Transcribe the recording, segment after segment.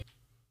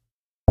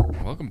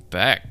Welcome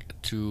back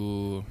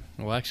to.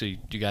 Well, actually,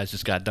 you guys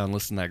just got done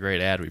listening to that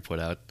great ad we put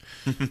out.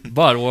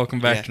 But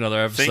welcome back to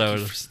another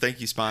episode. Thank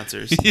you,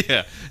 sponsors.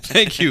 Yeah,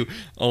 thank you.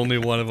 Only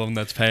one of them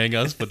that's paying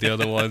us, but the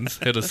other ones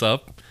hit us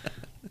up.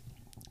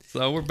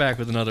 So we're back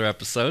with another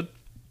episode.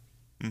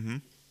 Mm-hmm.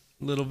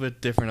 A little bit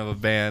different of a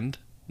band.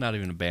 Not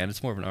even a band,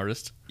 it's more of an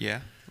artist. Yeah,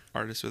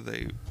 artist with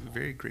a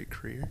very great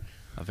career.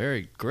 A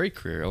very great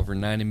career. Over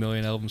 90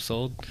 million albums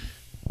sold.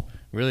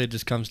 Really, it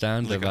just comes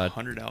down to Like about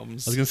 100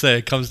 albums. I was gonna say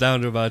it comes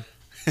down to about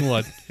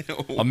what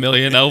a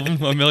million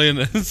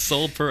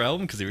sold per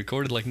album because he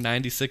recorded like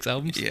 96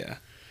 albums. Yeah.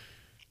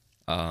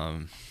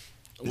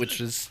 Which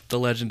is the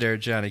legendary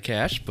Johnny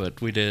Cash, but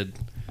we did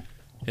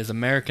his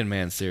American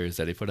Man series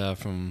that he put out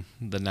from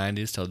the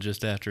 90s till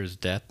just after his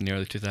death in the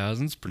early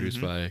 2000s,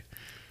 produced by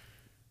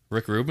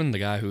Rick Rubin, the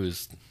guy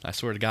who's, I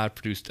swear to God,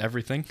 produced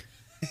everything.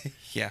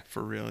 Yeah,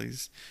 for real.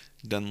 He's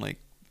done like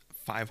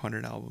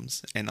 500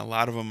 albums, and a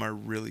lot of them are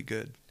really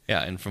good.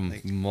 Yeah, and from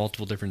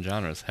multiple different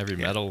genres. Heavy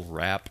metal,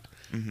 rap,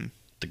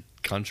 the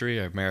country,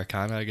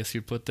 Americana, I guess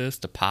you'd put this,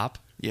 the pop.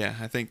 Yeah,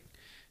 I think,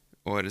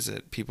 what is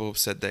it? People have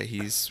said that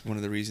he's one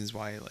of the reasons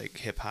why like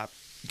hip-hop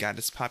got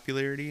its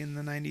popularity in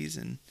the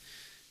 90s and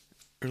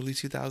early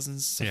 2000s,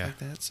 stuff like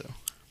that. So,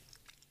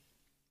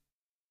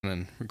 and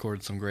then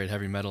recorded some great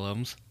heavy metal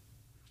albums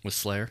with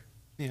Slayer.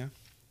 Yeah.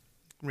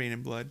 Rain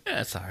and Blood. Yeah,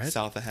 that's all right.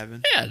 South of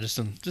Heaven. Yeah, just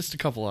a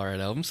couple all right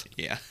albums.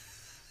 Yeah.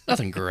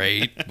 Nothing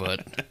great,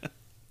 but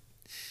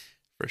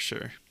for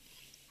sure.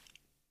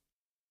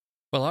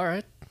 Well, all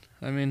right.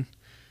 I mean,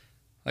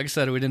 like I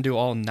said, we didn't do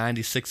all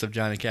 96 of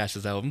Johnny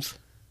Cash's albums.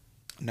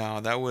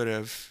 No, that would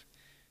have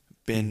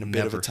been a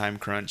bit of a time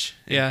crunch.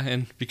 Yeah,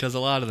 and because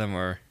a lot of them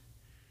are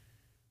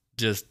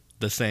just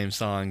the same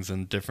songs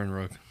and different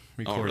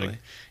recording. Oh, really?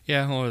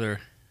 Yeah, or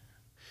they're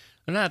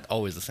not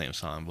always the same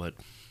song, but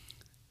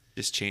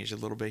just changed a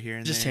little bit here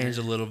and just there. Changed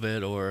a little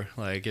bit, or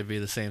like it'd be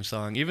the same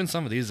song. Even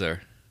some of these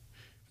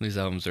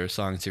albums are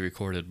songs he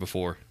recorded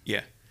before.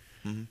 Yeah.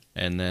 Mm-hmm.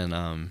 And then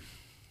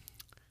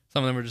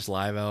some of them are just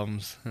live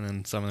albums, and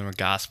then some of them are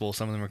gospel,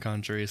 some of them are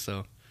country.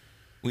 So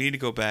we need to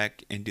go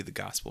back and do the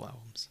gospel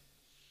albums.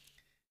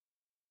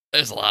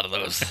 There's a lot of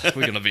those.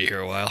 We're gonna be here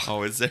a while.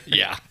 Oh, is there?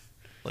 Yeah,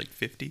 like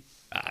 50.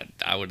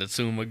 I would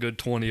assume a good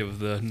 20 of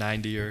the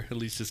 90 are at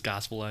least just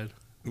gospel live.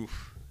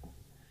 Oof.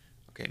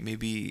 Okay,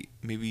 maybe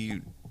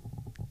you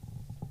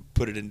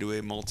put it into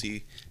a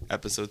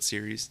multi-episode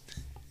series.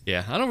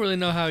 Yeah, I don't really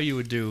know how you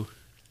would do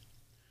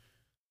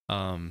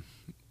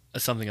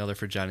something other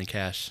for Johnny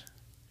Cash.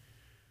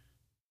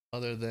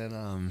 Other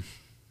than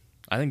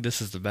I think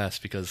this is the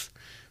best because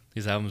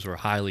these albums were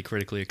highly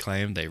critically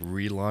acclaimed. They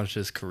relaunched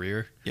his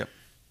career. Yep.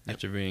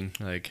 After being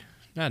like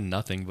not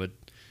nothing, but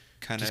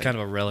kind of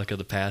a relic of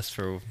the past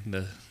for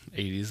the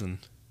 80s and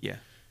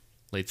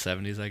late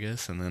 70s, I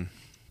guess, and then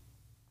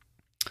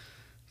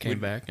came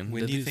back. And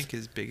when do you think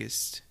his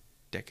biggest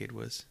decade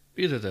was?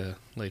 Either the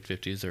late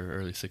 50s or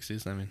early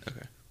 60s. I mean,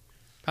 okay,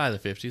 probably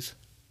the 50s.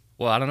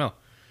 Well, I don't know,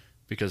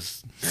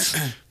 because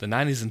the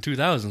 90s and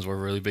 2000s were a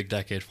really big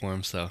decade for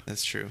him. So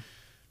that's true.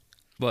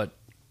 But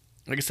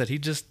like I said, he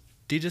just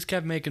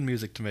kept making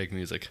music to make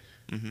music.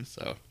 Mm-hmm.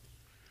 So,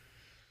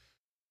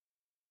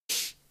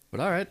 but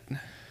all right.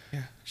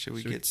 Yeah, should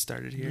we get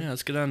started here? Yeah,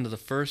 let's get on to the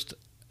first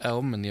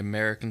album in the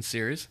American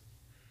series.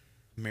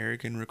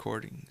 American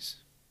Recordings.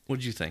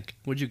 What'd you think?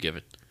 What'd you give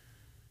it?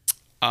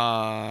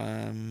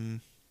 Well,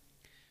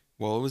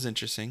 it was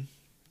interesting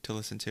to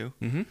listen to.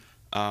 Mm-hmm.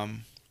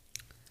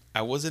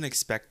 I wasn't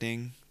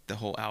expecting the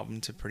whole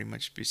album to pretty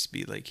much just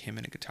be like him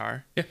and a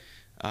guitar. Yeah.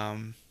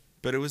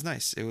 But it was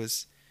nice. It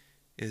was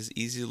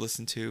easy to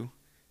listen to,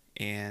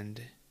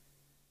 and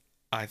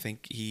I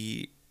think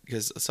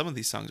because some of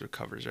these songs were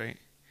covers, right?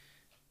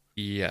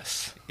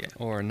 Yes. Yeah.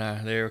 Or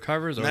not? They were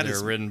covers, or they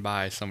were written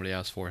by somebody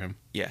else for him.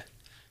 Yeah.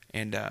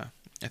 And I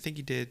think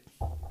he did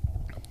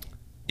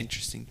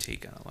interesting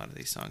take on a lot of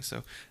these songs.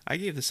 So I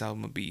gave this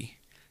album a B.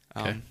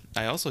 Okay.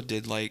 I also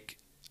did like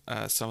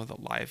some of the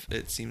live.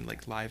 It seemed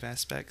like live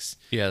aspects.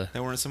 Yeah.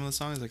 That were in some of the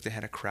songs. Like they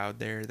had a crowd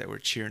there that were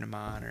cheering him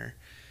on, or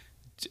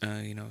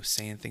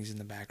saying things in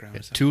the background.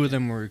 Yeah, two of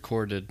them were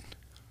recorded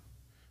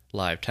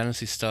live.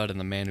 Tennessee Stud and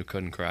The Man Who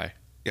Couldn't Cry.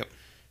 Yep.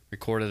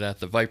 Recorded at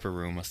the Viper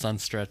Room, a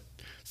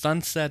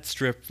Sunset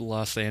Strip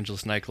Los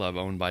Angeles nightclub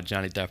owned by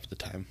Johnny Depp at the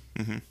time.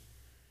 Mm-hmm.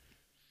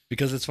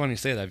 Because it's funny you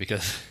say that,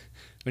 because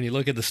when you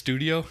look at the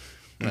studio,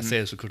 and I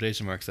say this with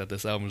quotation marks, that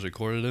this album was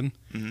recorded in,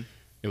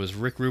 it was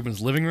Rick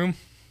Rubin's living room,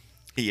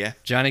 yeah,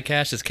 Johnny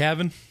Cash's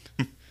cabin,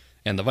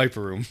 and the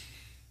Viper Room.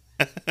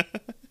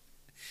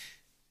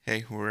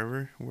 Hey,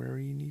 wherever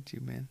you need to,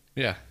 man.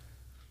 Yeah.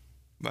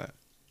 But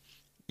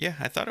yeah,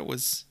 I thought it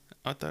was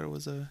a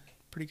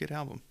pretty good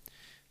album.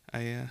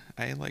 I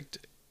liked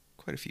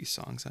quite a few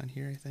songs on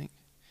here, I think.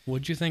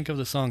 What'd you think of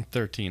the song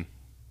 13?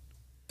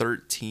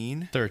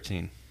 13?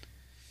 13.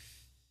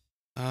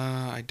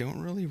 I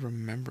don't really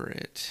remember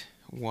it.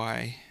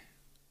 Why?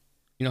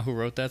 You know who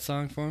wrote that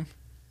song for him?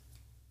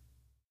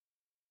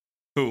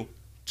 Who?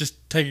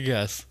 Just take a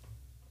guess.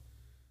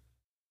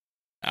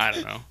 I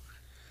don't know.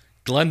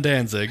 Glenn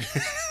Danzig.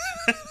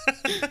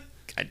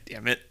 God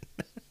damn it.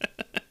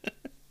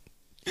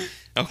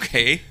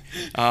 Okay.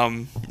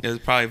 It was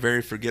probably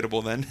very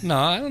forgettable then. No,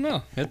 I don't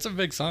know. It's a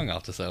big song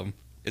off this album.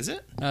 Is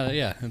it?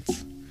 Yeah,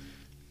 it's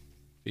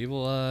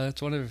people.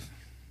 It's one of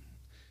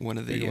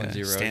the big ones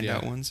he wrote, standout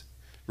yeah. ones.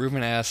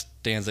 Ruben asked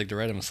Danzig to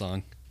write him a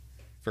song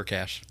for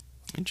Cash,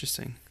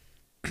 Interesting.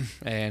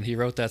 and he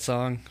wrote that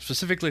song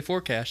specifically for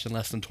Cash in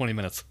less than 20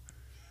 minutes.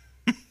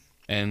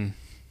 And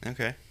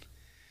Okay.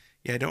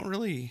 Yeah, I don't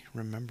really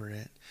remember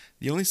it.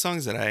 The only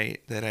songs that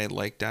I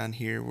liked on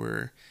here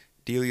were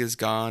Delia's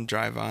Gone,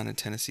 Drive On, and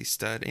Tennessee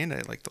Stud, and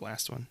I liked the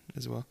last one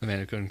as well. The Man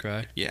Who Couldn't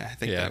Cry. Yeah, I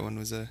think that one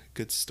was a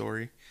good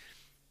story.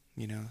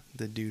 You know,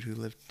 the dude who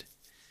lived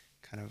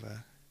kind of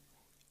a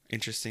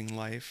interesting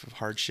life of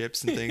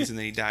hardships and things, and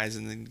then he dies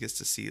and then gets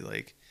to see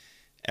like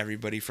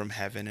everybody from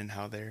heaven and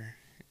how they're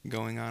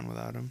going on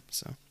without him.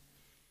 So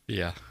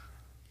Yeah.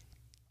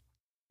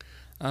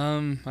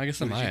 I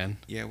guess on my end,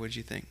 yeah, what'd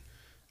you think?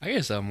 I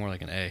guess I'm more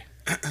like an A.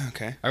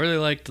 Okay. I really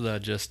liked the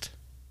just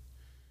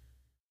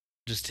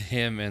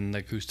him and the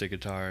acoustic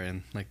guitar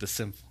and like the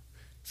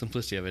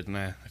simplicity of it, and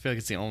I feel like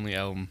it's the only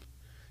album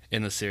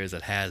in the series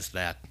that has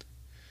that.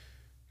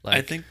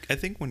 Like, I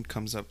think one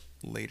comes up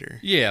later.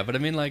 yeah, but I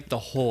mean, like the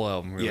whole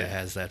album really Yeah.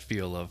 has that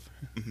feel of,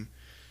 Mhm.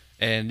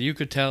 and you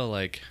could tell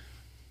like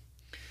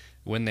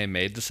when they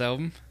made this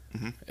album,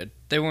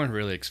 they weren't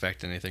really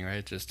expecting anything,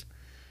 right? Just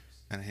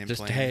And him just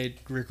playing. hey,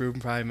 Rick Rubin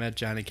probably met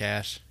Johnny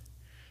Cash.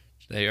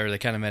 They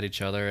kind of met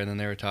each other, and then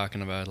they were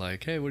talking about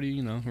like, hey, what are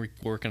you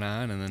working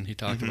on? And then he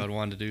talked about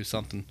wanting to do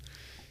something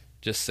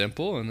just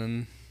simple, and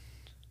then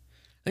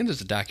I think there's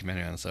a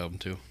documentary on this album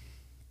too.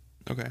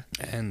 Okay.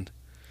 And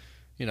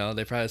they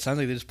probably, it sounds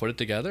like they just put it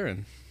together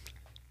and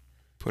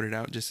Put it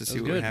out just to it see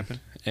was what good. would happen.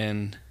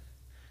 And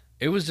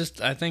it was just,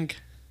 I think,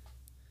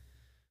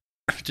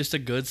 just a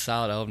good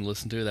solid album to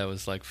listen to that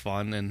was like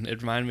fun, and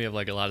it reminded me of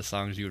like a lot of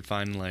songs you would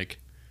find in like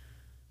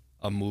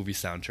a movie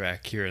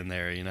soundtrack here and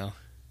there,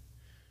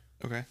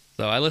 Okay.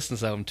 So I listened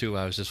to this album too.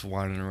 I was just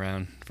wandering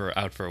around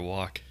out for a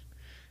walk.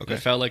 Okay. It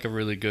felt like a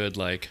really good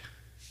like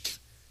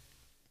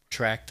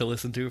track to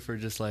listen to for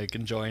just like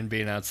enjoying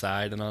being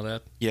outside and all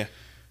that. Yeah.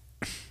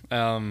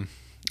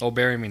 Oh,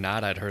 Bury Me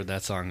Not, I'd heard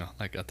that song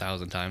like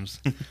 1,000 times,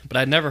 but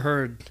I'd never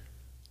heard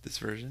This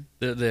version?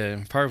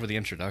 the part with the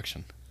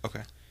introduction,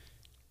 Okay.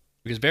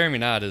 because Bury Me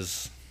Not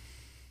is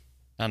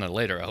on a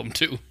later album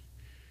too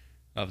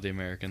of the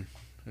American.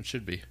 It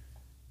should be,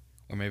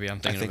 or maybe I'm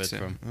thinking of it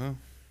from. Oh.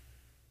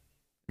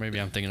 Maybe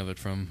I'm thinking of it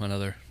from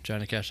another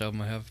Johnny Cash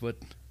album I have, but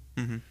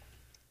Mm-hmm.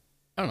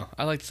 I don't know.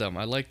 I liked some.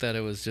 I liked that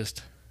it was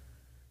just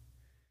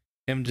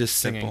him just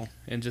singing simple.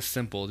 and just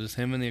simple, just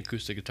him and the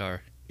acoustic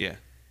guitar, Yeah.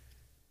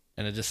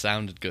 and it just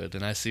sounded good.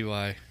 And I see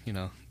why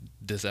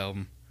this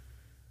album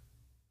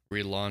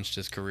relaunched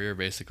his career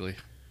basically,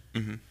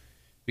 Mm-hmm.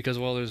 because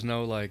there's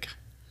no like,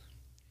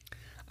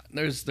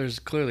 there's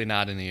clearly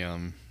not any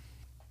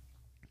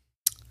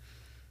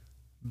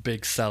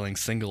big selling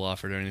single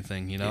offered or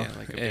anything, Yeah,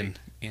 like a big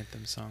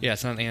anthem song. Yeah,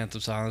 it's not an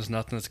anthem song. There's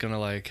nothing that's gonna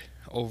like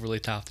overly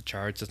top the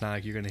charts. It's not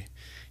like you're gonna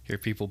hear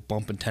people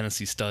bumping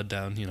Tennessee Stud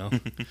down,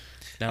 down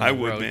I the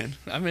would, road. man.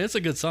 I mean, it's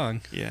a good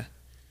song, Yeah.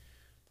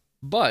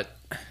 but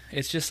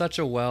it's just such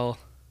a well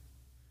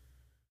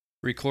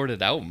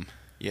recorded album.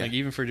 Yeah. Like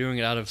even for doing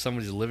it out of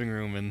somebody's living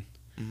room in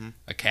Mm-hmm.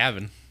 a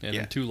cabin and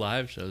Yeah. 2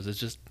 live shows, it's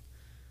just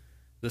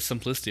the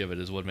simplicity of it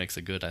is what makes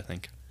it good, I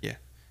think.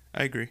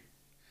 I agree.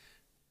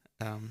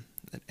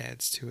 It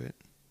adds to it,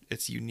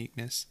 its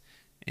uniqueness,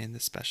 and the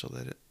special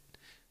that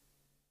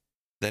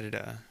it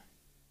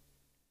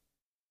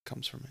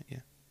comes from it. Yeah.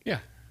 Yeah.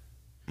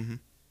 Mm-hmm.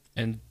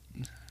 And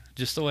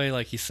just the way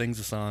like he sings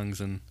the songs,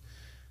 and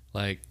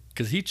like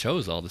because he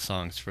chose all the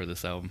songs for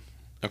this album.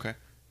 Okay.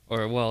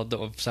 Or,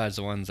 besides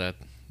the ones that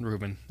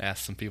Ruben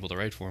asked some people to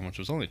write for him, which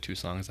was only 2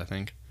 songs, I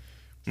think.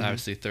 Mhm.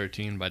 Obviously,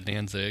 13 by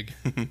Danzig.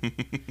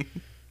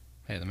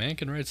 Hey, the man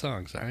can write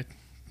songs, all right?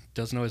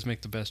 Doesn't always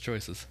make the best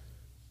choices.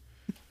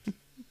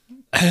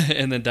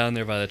 And then Down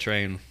There by the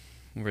Train,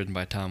 written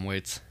by Tom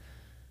Waits,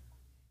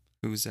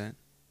 Who's that?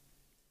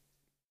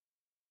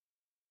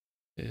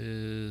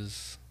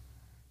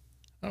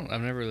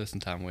 I've never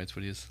listened to Tom Waits,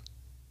 but he's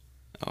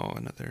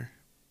Another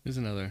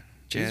another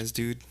jazz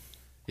dude.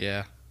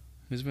 Yeah,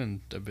 he's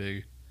been a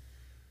big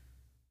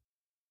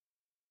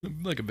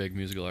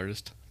musical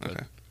artist. But,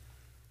 Okay.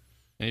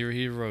 and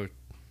he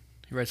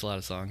writes a lot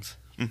of songs.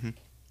 Mm-hmm.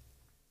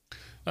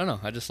 I don't know.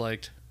 I just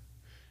liked,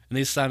 and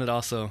these sounded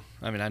also.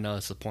 I mean, I know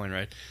that's the point,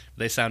 right?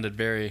 They sounded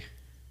very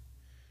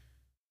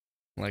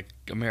like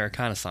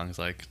Americana songs,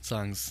 like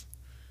songs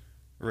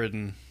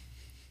written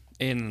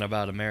in and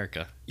about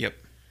America. Yep.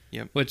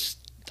 Which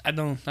I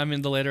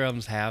mean, the later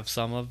albums have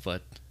some of,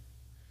 but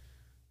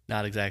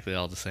not exactly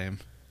all the same.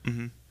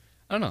 Mm-hmm.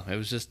 I don't know. It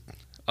was just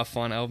a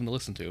fun album to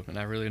listen to, and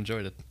I really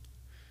enjoyed it.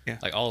 Yeah.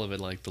 Like all of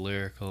it, like the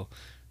lyrical,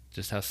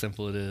 just how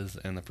simple it is,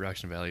 and the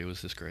production value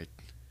was just great.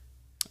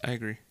 I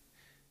agree.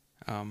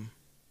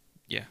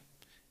 Yeah.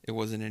 It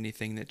wasn't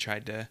anything that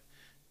tried to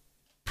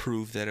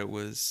prove that it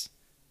was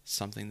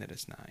something that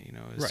it's not, It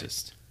was Right.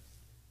 just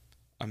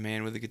a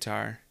man with a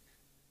guitar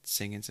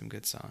singing some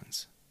good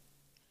songs.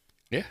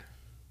 Yeah.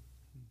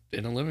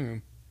 In a living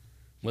room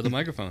with a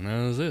microphone.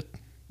 That was it.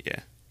 Yeah.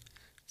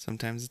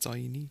 Sometimes it's all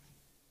you need.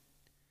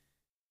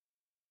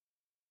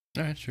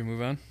 All right, should we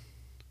move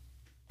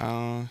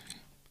on?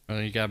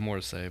 You got more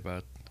to say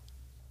about.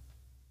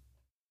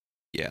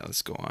 Yeah,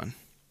 let's go on.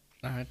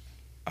 All right.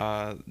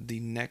 The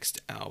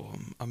next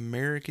album,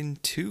 American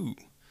 2,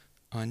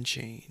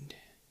 Unchained,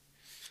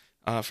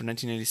 from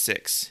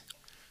 1996.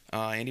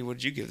 Andy, what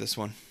did you give this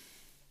one?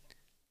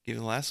 Give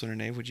the last one, or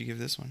Nate, what'd you give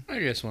this one? I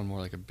guess one more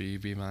like a B,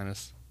 B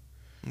minus.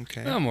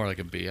 Okay. No, more like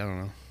a B. I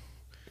don't know.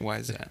 Why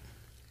is that?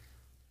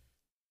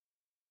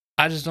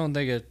 I just don't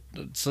think it.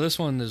 So this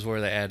one is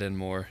where they add in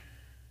more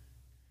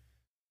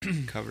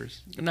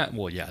Covers.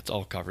 It's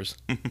all covers,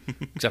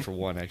 except for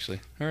one actually.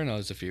 Or no,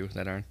 there's a few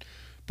that aren't.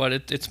 But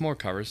it's more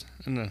covers,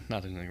 and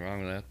nothing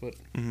wrong with that. But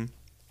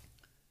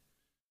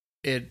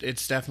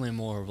it's definitely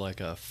more of like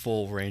a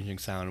full ranging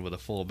sound with a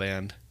full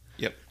band.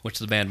 Yep. Which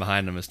the band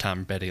behind them is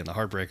Tom Petty and the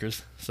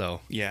Heartbreakers.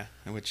 So yeah,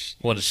 which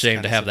what a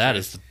shame to have that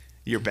as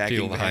your backing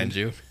people behind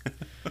you.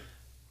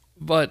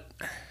 But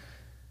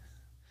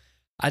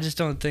I just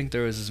don't think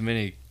there was as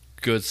many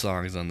good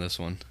songs on this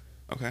one.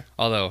 Okay.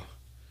 Although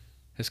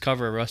his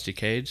cover of Rusty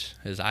Cage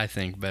is, I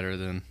think, better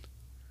than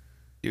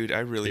the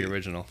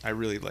original. I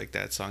really like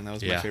that song. That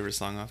was my favorite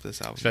song off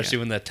this album. Especially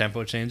when that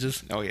tempo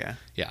changes. Oh, yeah.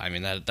 Yeah, I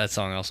mean, that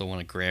song also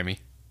won a Grammy.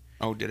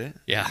 Oh, did it?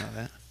 Yeah. I didn't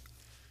know that.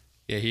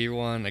 Yeah, he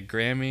won a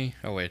Grammy.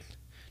 Oh, wait.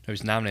 No, he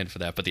was nominated for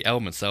that, but the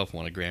album itself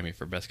won a Grammy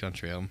for Best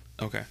Country Album.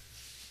 Okay.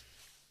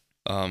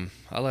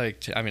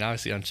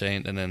 Obviously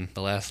Unchained, and then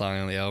the last song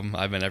on the album,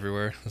 I've Been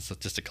Everywhere. It's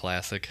just a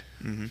classic.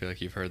 Mm-hmm. I feel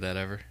like you've heard that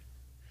ever.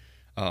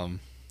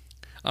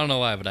 I don't know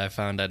why, but I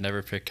found I'd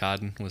Never Pick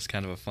Cotton was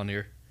kind of a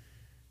funnier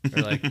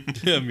or like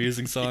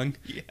amusing song.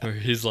 Yeah. Where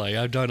he's like,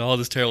 I've done all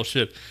this terrible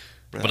shit,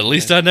 but at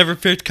least I never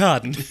picked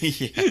cotton.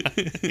 Yeah.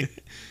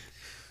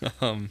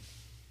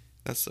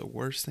 That's the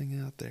worst thing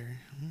out there.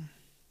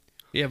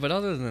 Yeah, but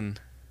other than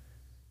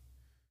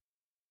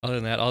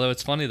that, although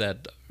it's funny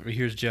that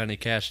here's Johnny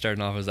Cash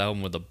starting off his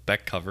album with a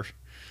Beck cover.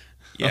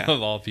 Yeah.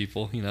 Of all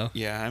people, you know.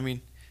 Yeah, I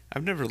mean,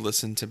 I've never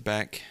listened to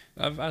Beck.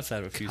 I've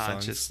had a few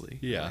consciously.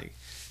 Songs. Yeah. Like,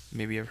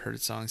 maybe I've heard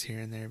songs here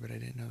and there, but I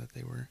didn't know that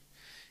they were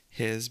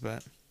his.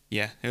 But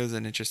yeah, it was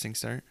an interesting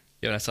start.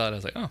 Yeah, when I saw it, I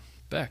was like, oh,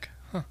 Beck,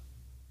 huh.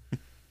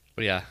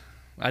 But yeah,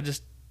 I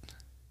just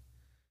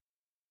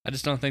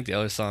don't think the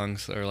other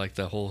songs or like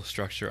the whole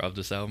structure of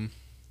this album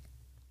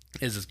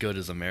is as good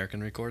as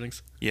American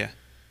recordings. Yeah.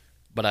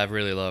 But I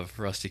really love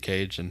Rusty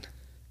Cage and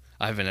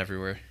I've Been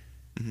Everywhere.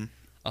 Mm-hmm.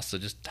 Also,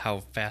 just how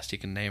fast he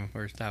can name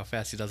or how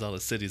fast he does all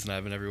the cities and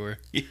I've Been Everywhere.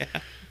 Yeah.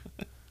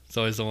 It's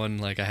always the one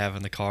like I have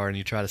in the car and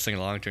you try to sing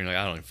along to and you're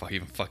like, I don't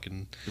even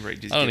fucking right,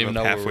 I don't even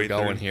know where we're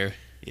going here.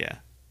 Yeah.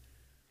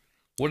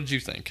 What did you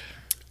think?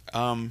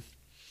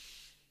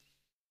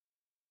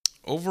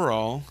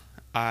 Overall,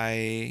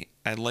 I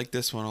like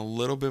this one a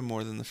little bit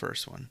more than the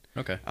first one.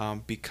 Okay.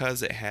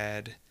 Because it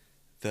had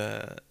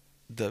the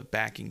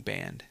backing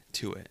band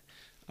to it.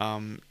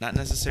 Not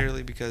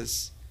necessarily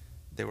because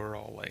they were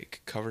all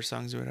like cover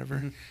songs or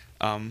whatever.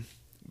 Mm-hmm.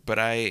 But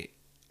I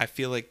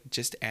feel like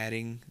just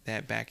adding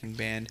that backing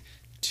band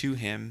to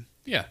him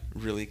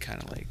really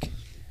kind of like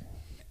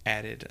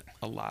added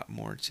a lot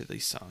more to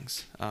these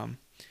songs.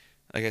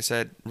 Like I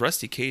said,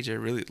 Rusty Cage, I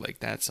really like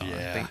that song.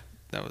 Yeah. I think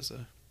that was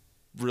a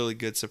really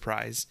good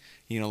surprise,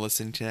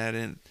 listening to that.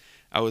 And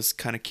I was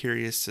kind of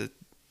curious to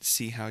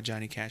see how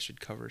Johnny Cash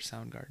would cover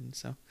Soundgarden.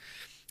 So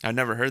I've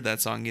never heard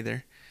that song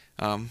either.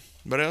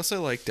 But I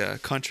also liked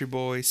Country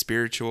Boy,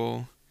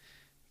 Spiritual,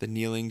 The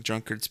Kneeling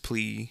Drunkard's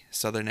Plea,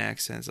 Southern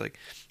Accents. Like,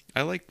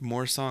 I liked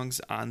more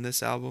songs on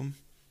this album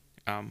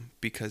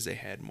because they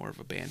had more of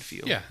a band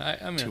feel to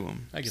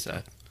them. I get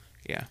that.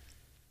 Yeah.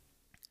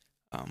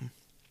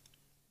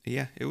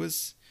 Yeah, it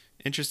was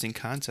interesting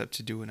concept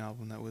to do an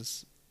album that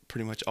was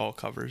pretty much all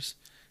covers,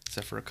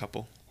 except for a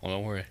couple. Well,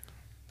 don't worry.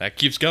 That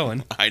keeps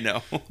going. I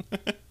know.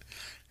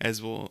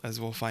 as we'll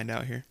find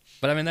out here.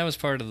 But I mean, that was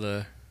part of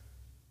the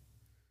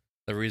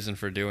reason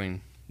for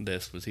doing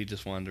this was he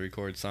just wanted to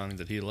record songs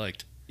that he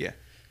liked. Yeah.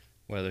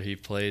 Whether he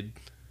played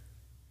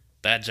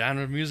that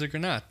genre of music or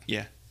not.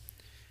 Yeah.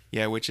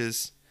 Yeah, which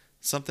is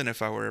something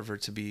if I were ever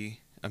to be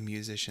a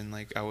musician,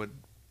 like I would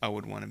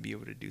want to be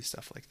able to do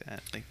stuff like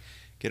that. Like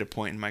get a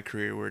point in my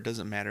career where it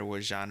doesn't matter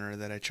what genre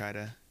that I try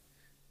to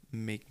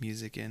make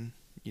music in,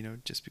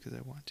 just because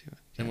I want to.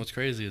 And what's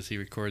crazy is he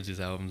records these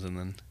albums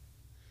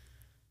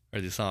or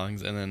these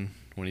songs, and then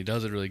when he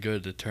does it really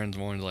good, it turns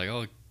more into like,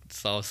 oh,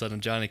 it's all of a sudden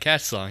a Johnny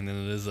Cash song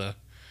than it is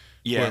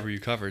whoever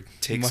you covered.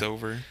 Takes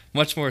over.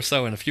 Much more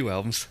so in a few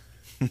albums.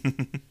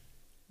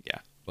 Yeah.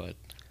 But,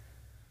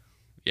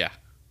 yeah.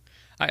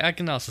 I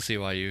can also see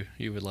why you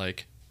would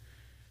like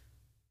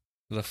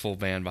the full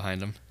band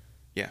behind him.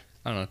 Yeah.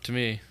 I don't know. To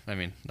me, I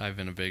mean, I've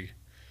been a big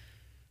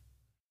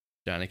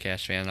Johnny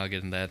Cash fan. I'll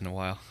get into that in a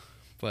while.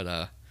 But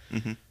I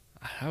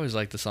always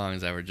like the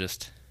songs that were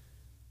just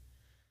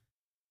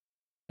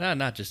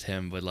not just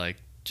him, but like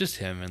just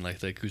him and like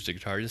the acoustic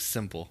guitar, just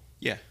simple.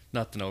 Yeah.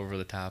 Nothing over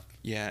the top.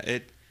 Yeah,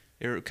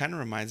 It kind of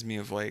reminds me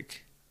of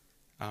like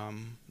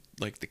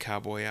the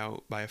Cowboy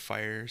Out by a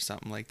Fire or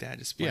something like that,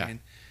 just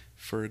playing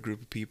for a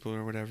group of people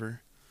or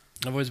whatever.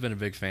 I've always been a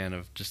big fan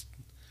of just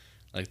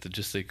like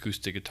the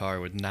acoustic guitar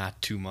with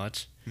not too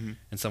much, and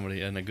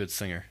a good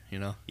singer, you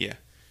know. Yeah.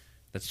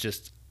 That's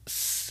just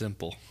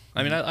simple.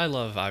 I mean, I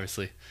love,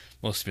 obviously,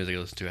 most music I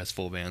listen to has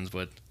full bands,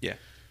 but Yeah.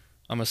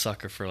 I'm a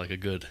sucker for like a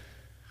good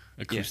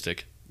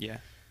acoustic. Yeah.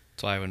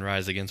 That's why when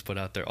Rise Against put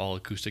out their all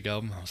acoustic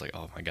album, I was like,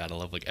 oh my god, I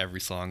love like every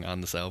song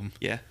on this album.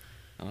 Yeah.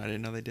 Oh, I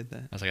didn't know they did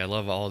that. I was like, I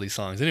love all these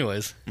songs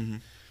anyways.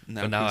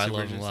 But now I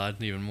love them a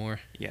lot even more.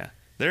 Yeah.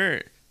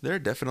 There are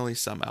definitely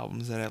some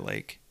albums that I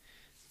like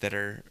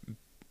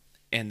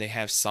and they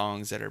have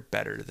songs that are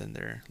better than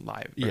their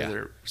live or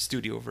their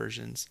studio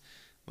versions.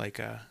 Like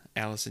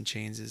Alice in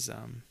Chains is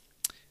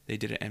they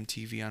did an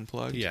MTV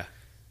Unplugged. Yeah.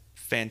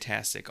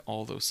 Fantastic,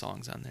 all those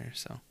songs on there.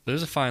 So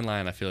there's a fine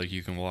line I feel like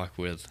you can walk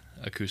with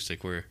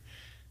acoustic where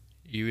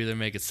you either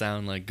make it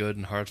sound like good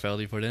and heartfelt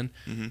you put in,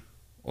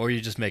 or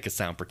you just make it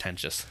sound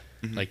pretentious.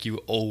 Like you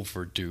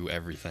overdo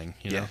everything,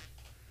 you know?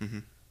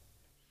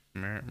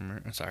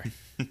 Sorry.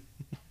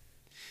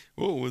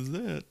 What was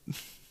that?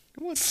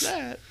 What's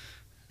that?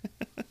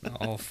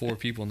 All 4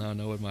 people now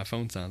know what my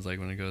phone sounds like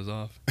when it goes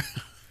off.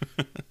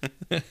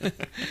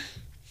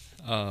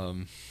 All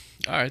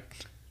right.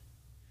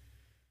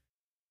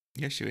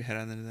 Yeah, should we head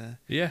on into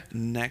the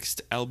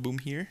next album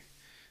here?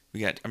 We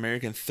got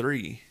American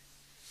 3,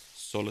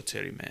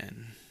 Solitary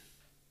Man,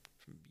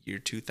 from year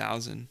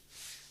 2000.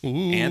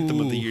 Ooh. Anthem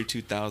of the year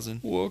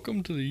 2000.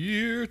 Welcome to the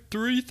year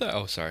 3000.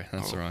 Oh, sorry,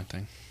 that's the wrong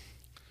thing.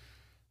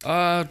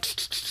 All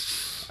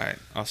right,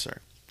 I'll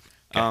start.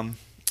 Okay.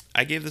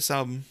 I gave this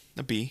album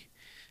a B.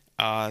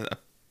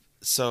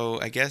 So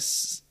I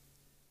guess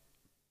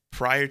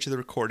prior to the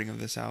recording of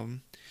this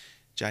album,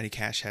 Johnny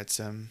Cash had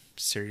some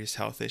serious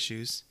health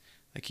issues.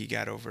 Like he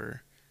got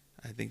over,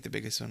 I think the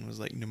biggest one was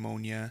like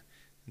pneumonia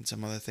and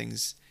some other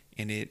things,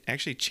 and it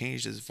actually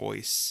changed his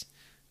voice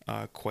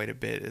quite a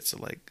bit. It's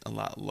like a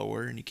lot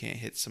lower, and you can't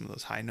hit some of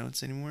those high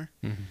notes anymore.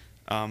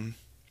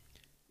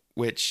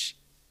 Which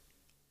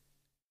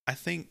I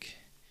think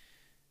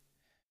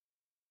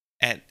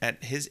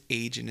at his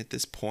age and at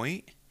this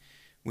point,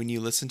 when you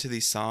listen to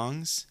these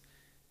songs,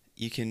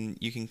 you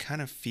can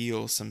kind of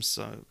feel some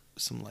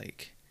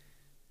like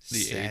the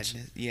sadness.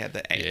 age.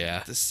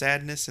 Yeah, the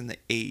sadness and the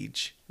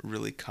age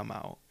really come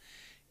out,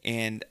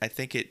 and I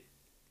think it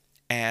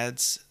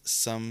adds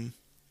some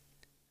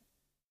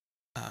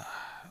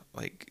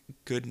like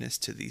goodness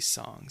to these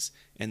songs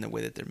and the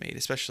way that they're made,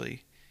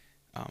 especially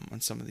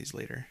on some of these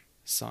later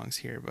songs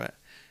here. But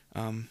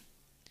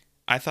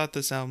I thought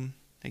this album,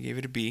 I gave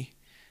it a B.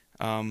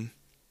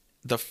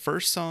 The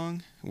first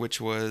song, which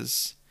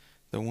was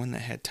the one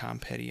that had Tom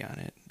Petty on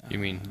it. You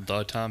mean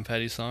the Tom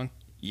Petty song?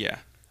 Yeah.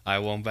 I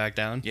Won't Back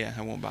Down? Yeah,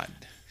 I Won't Back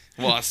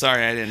Down. Well,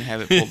 sorry, I didn't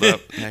have it pulled up.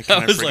 And I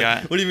kind of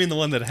forgot. Like, what do you mean the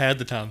one that had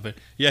the Tom Petty?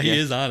 Yeah, he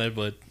is on it,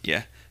 but...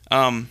 Yeah.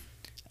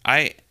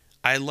 I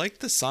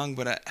liked the song,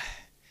 but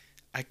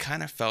I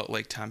kind of felt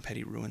like Tom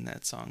Petty ruined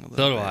that song a little bit.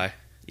 So do I.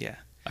 Yeah.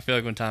 I feel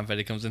like when Tom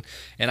Petty comes in,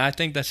 and I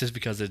think that's just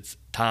because it's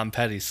Tom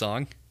Petty's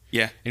song.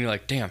 Yeah. And you're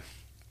like, damn,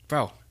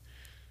 bro,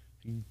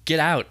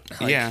 get out.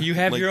 Like, yeah. You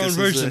have your own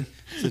version.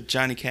 It's a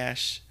Johnny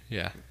Cash,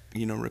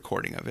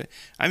 recording of it.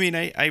 I mean,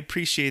 I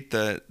appreciate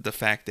the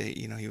fact that,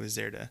 he was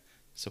there to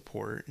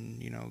support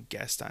and,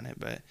 guest on it,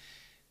 but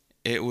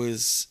it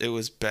was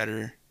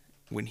better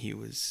when he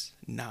was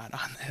not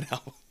on that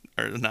album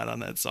or not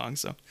on that song.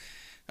 So,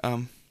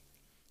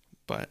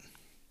 but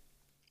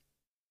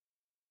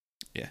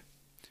yeah.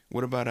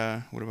 What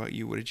about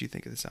you? What did you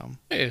think of this album?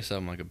 It's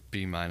something like a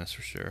B-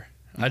 for sure.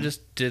 I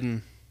just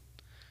didn't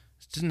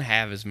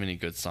have as many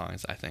good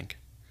songs, I think.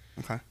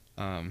 Okay.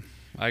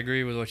 I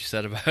agree with what you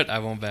said about I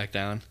Won't Back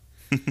Down.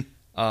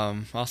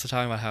 Also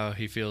talking about how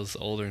he feels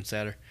older and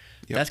sadder.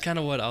 Yep. That's kind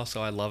of what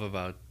also I love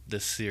about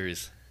this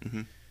series.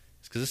 It's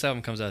because this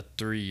album comes out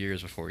 3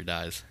 years before he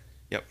dies.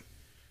 Yep.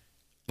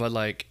 But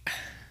like,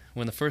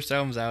 when the first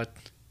album's out,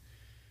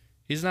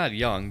 he's not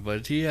young,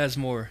 but he has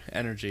more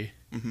energy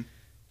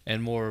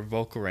and more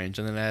vocal range.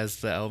 And then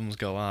as the albums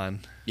go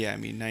on, yeah, I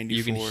mean, 94,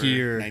 you can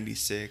hear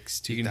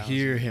 96, 2000. You can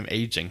hear him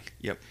aging.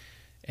 Yep.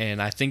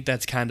 And I think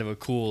that's kind of a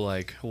cool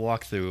like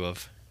walkthrough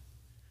of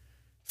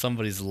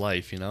somebody's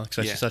life,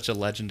 especially such a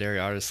legendary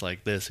artist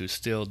like this who's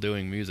still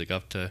doing music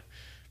up to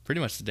pretty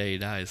much the day he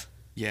dies.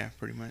 Yeah,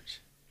 pretty much.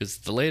 Because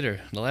the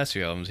last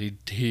few albums,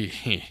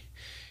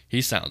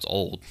 he sounds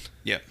old.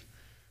 Yep.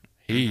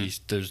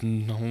 There's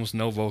almost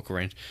no vocal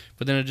range,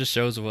 but then it just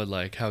shows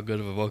how good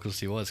of a vocalist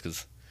he was.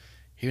 Because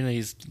even though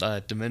he's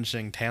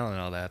diminishing talent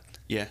and all that,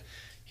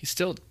 he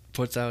still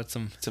puts out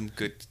some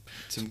good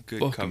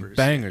covers,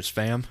 bangers,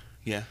 fam.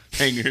 Yeah,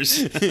 bangers.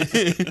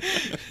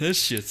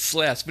 This shit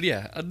slaps. But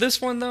yeah,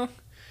 this one though,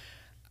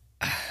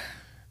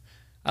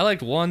 I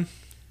liked one,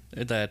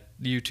 that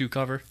U2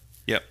 cover.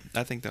 Yep,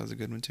 I think that was a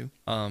good one too.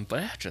 But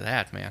after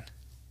that, man,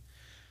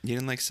 you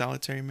didn't like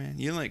Solitary Man?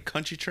 You didn't like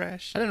Country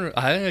Trash?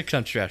 I think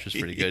Country Trash was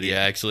pretty good.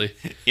 Yeah, actually.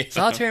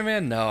 Solitary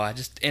Man, no. I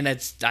just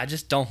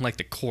don't like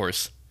the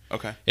chorus.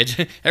 Okay.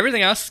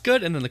 Everything else is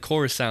good, and then the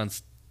chorus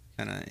sounds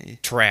Kind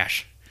of.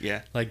 trash.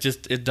 Yeah. Like,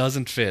 just, it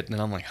doesn't fit. And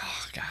I'm like,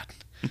 oh, God.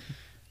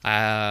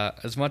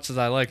 As much as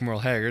I like Merle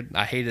Haggard,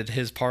 I hated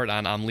his part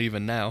on I'm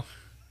Leaving Now.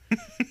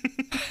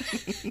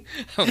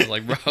 I was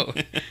like, bro,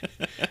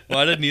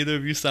 why did neither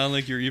of you sound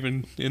like you're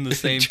even in the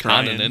same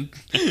continent?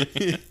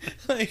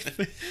 Like,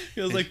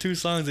 it was like two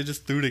songs they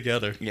just threw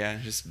together. Yeah,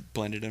 just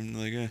blended them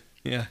like.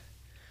 Yeah.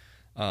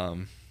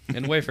 And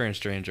Wayfaring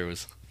Stranger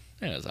was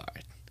all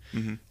right.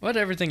 Mm-hmm. But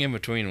everything in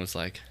between was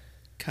like,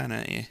 Kind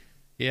of.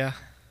 yeah.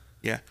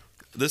 Yeah.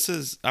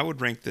 I would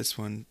rank this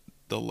one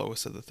the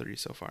lowest of the 3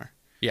 so far.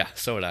 Yeah,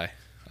 so would I.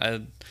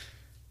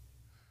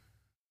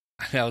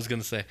 I was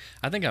gonna say,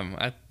 I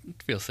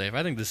feel safe.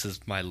 I think this is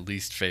my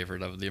least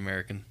favorite of the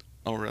American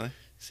Oh, really?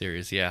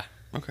 series. Yeah.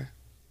 Okay.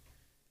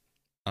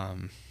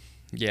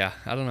 Yeah.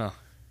 I don't know.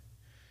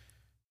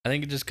 I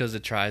think just because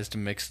it tries to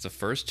mix the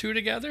first two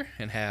together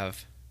and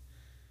have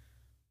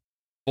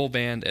full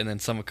band and then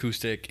some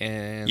acoustic,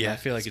 and Yeah, I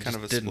feel like it's it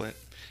kind just of a split.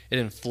 It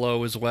didn't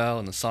flow as well,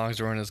 and the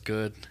songs weren't as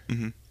good.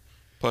 Mm-hmm.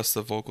 Plus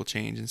the vocal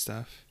change and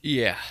stuff.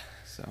 Yeah.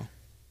 So.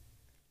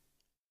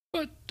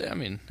 But I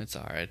mean, it's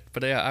all right.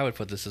 But yeah, I would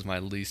put this as my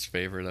least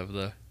favorite of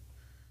the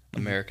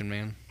American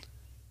Man.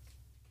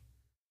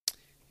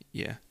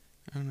 Yeah,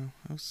 I don't know.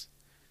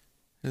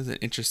 There's an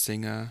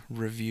interesting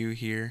review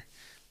here.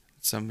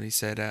 Somebody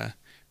said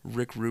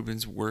Rick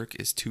Rubin's work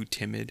is too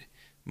timid,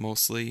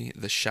 mostly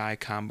the shy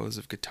combos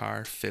of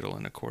guitar, fiddle,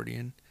 and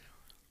accordion.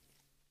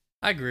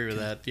 I agree with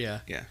that.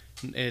 Yeah. Yeah,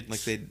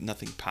 It's like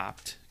nothing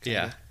popped.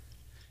 Yeah. Kinda.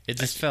 It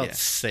just felt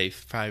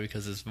safe, probably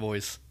because his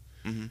voice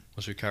Mm-hmm.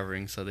 was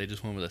recovering, so they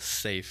just went with a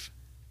safe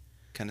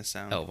Kind of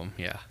sound. album.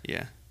 Yeah.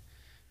 Yeah,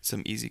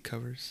 some easy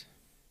covers.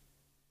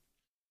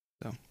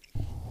 So,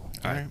 all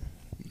right,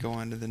 go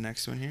on to the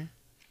next one here.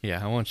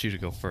 Yeah, I want you to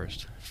go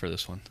first for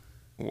this one.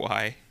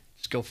 Why?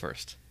 Just go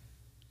first.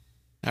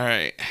 All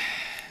right,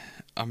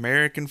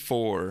 American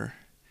 4,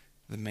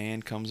 The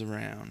Man Comes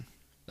Around.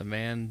 The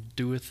man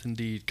doeth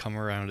indeed come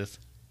aroundeth.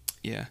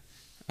 Yeah.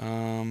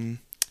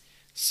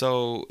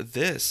 So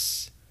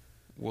this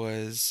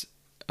was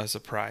a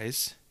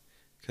surprise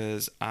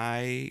because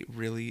I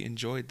really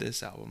enjoyed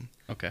this album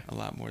Okay. a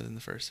lot more than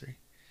the first 3.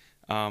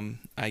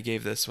 I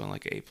gave this one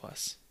like A+.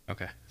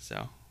 Okay.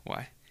 So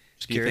why?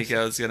 Just Do you curious. think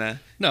I was gonna?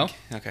 No.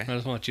 Okay. I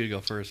just want you to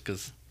go first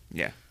because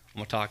Yeah. I'm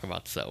going to talk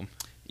about this album.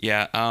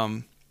 Yeah.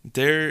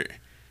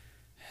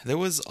 There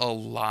was a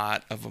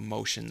lot of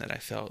emotion that I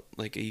felt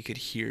like you could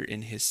hear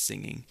in his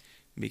singing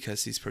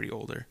because he's pretty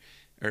old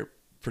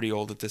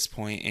at this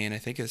point, and I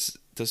think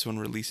this one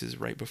releases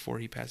right before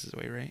he passes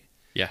away, right?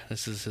 Yeah,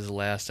 this is his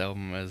last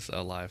album as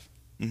alive.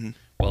 Mm-hmm.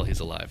 Well, he's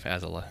alive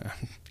as alive.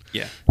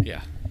 Yeah.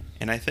 Yeah.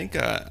 And I think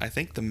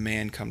The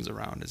Man Comes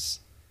Around is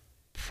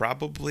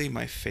probably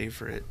my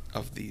favorite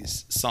of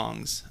these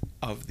songs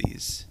of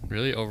these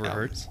Really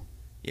overheard? albums.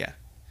 Yeah.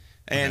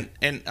 And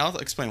I'll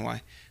explain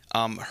why.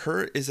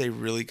 Hurt is a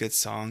really good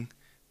song,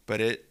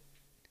 but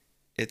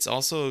it's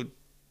also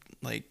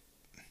like,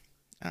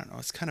 I don't know,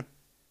 it's kind of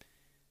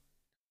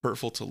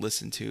hurtful to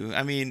listen to.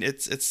 I mean,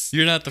 it's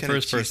You're not the kinda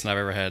first cheesy. person I've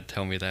ever had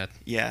tell me that.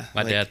 Yeah.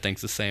 My like, dad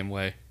thinks the same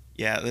way.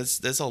 Yeah,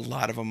 there's a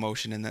lot of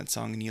emotion in that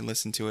song, and you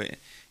listen to it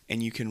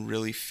and you can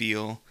really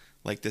feel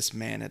like this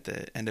man at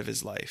the end of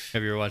his life.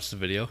 Have you ever watched the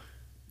video?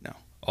 No.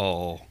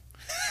 Oh.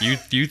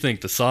 You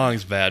think the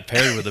song's bad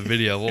paired with the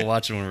video. We'll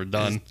watch it when we're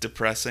done. It's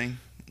depressing.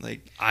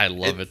 Like, I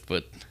love it,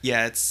 but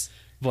yeah,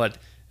 but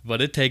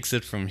it takes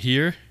it from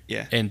here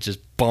yeah. and just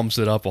bumps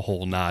it up a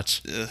whole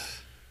notch. Ugh.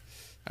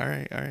 All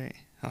right.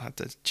 I'll have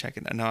to check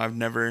it out. No, I've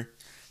never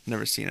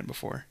seen it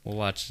before. We'll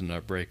watch it in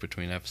our break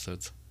between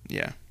episodes.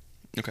 Yeah.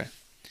 Okay.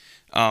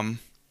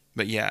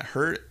 But yeah,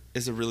 Hurt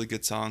is a really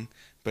good song,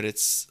 but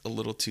it's a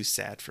little too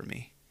sad for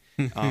me.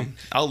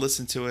 I'll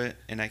listen to it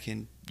and I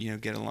can,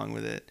 get along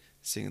with it,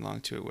 sing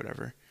along to it,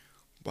 whatever.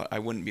 But I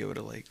wouldn't be able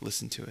to like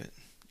listen to it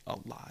a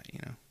lot,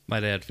 My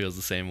dad feels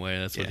the same way.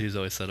 That's what Yeah. he's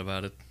always said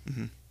about it.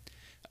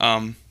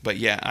 Mm-hmm. But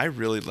yeah, I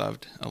really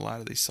loved a lot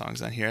of these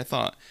songs on here. I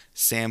thought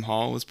Sam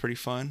Hall was pretty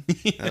fun.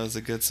 That was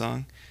a good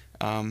song.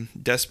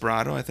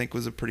 Desperado, I think,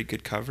 was a pretty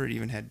good cover. It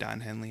even had Don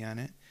Henley on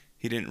it.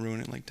 He didn't ruin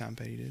it like Tom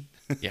Petty did.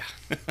 Yeah.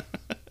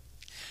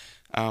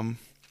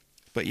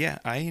 But yeah,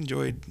 I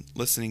enjoyed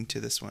listening to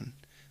this one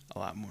a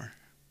lot more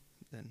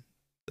than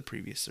the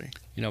previous 3.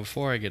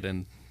 Before I get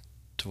into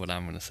what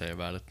I'm going to say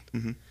about it,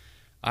 Mm-hmm.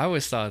 I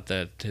always thought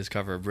that his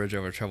cover of Bridge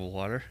Over Troubled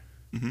Water,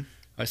 Mm-hmm.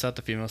 I always thought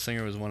the female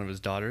singer was one of his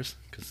daughters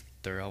because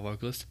they're all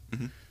vocalists.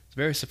 Mm-hmm. I was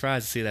very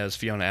surprised to see that as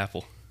Fiona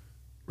Apple.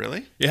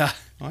 Really? Yeah.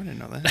 Oh, I didn't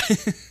know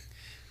that.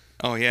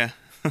 Oh yeah.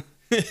 I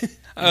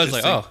was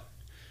like, Interesting. oh.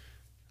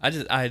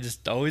 I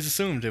just always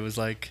assumed it was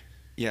like,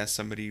 Yeah,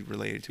 somebody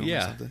related to him or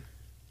Yeah. something.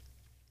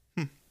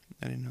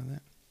 I didn't know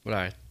that. but all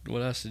right,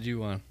 what else did you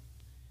want?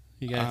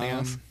 You got anything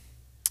else?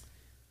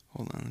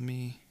 Hold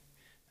on,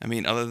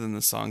 other than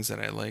the songs that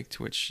I liked,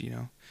 which,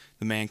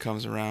 The Man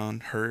Comes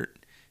Around, Hurt,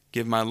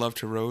 Give My Love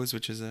to Rose,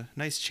 which is a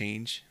nice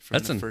change from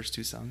the first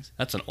 2 songs.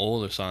 That's an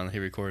older song that he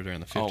recorded during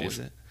the 50s. Oh, was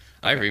it?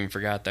 I Okay. even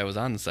forgot that was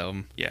on this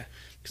album. Yeah.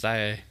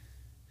 Because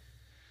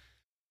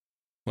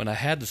when I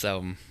had this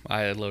album,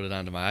 I had loaded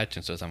onto my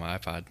iTunes, so it was on my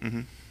iPod,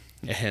 Mhm.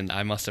 and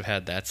I must have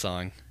had that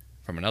song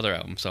from another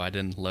album, so I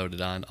didn't load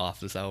it on off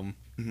this album.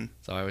 Mhm.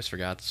 So I always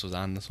forgot this was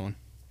on this one.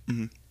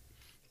 Mhm.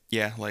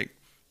 Yeah, like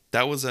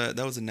that was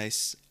a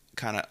nice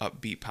kind of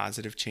upbeat,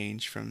 positive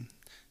change from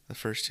the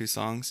first two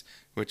songs.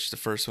 Which the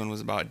first one was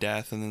about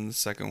death, and then the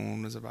second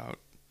one was about,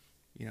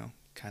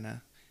 kind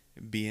of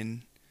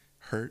being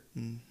hurt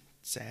and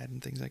sad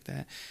and things like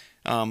that.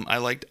 I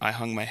liked I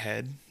Hung My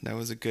Head. That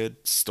was a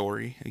good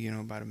story,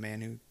 about a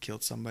man who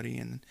killed somebody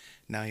and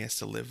now he has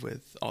to live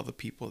with all the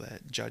people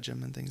that judge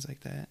him and things like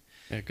that.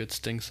 Yeah, good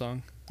Sting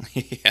song.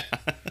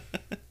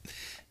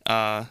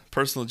 Yeah.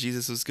 Personal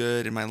Jesus was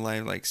good. In My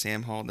Life, like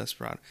Sam Hall,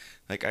 Desperado.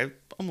 Like I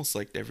almost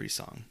liked every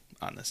song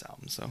on this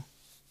album. So,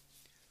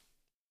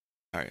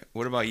 all right,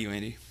 what about you,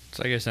 Andy?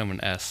 So I guess I'm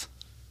an S.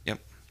 Yep.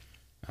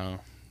 I don't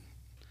know.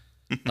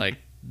 Like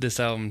this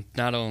album,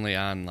 not only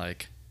on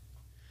like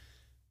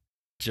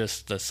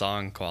just the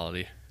song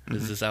quality,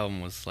 because this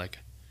album was like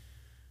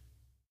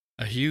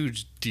a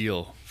huge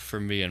deal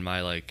for me in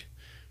my like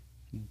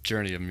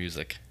journey of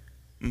music.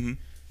 Mm-hmm.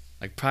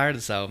 Like prior to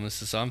this album,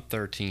 so I'm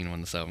 13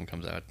 when this album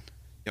comes out.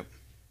 Yep.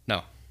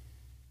 No,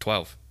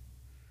 12.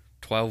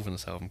 12 when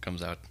this album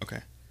comes out.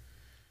 Okay.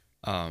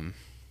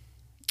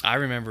 I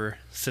remember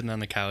sitting on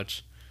the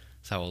couch.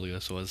 That's how old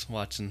this was.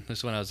 Watching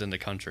this when I was in the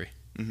country,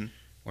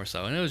 or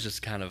so, and it was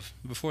just kind of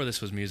before this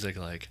was music,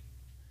 like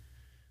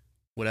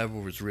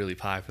whatever was really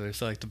popular.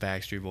 So like the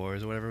Backstreet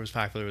Boys or whatever was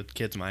popular with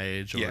kids my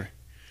age, or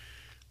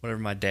whatever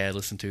my dad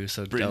listened to.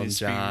 So Britney Elton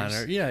John,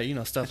 Spears.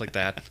 or stuff like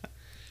that.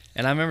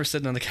 And I remember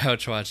sitting on the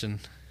couch watching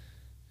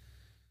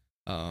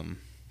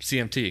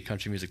CMT,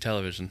 Country Music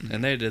Television,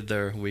 and they did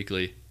their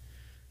weekly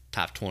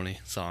top 20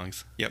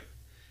 songs. Yep.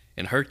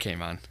 And Hurt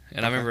came on.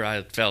 And I remember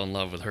I fell in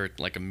love with Hurt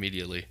like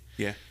immediately.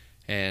 Yeah.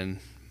 And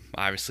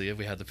obviously, if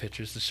we had the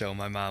pictures to show,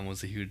 my mom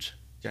was a huge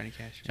Johnny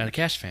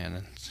Cash. fan.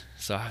 And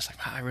so I was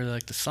like, wow, I really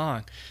like the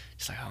song.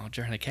 She's like, oh,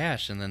 Johnny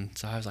Cash. And then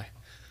so I was like,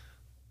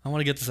 I want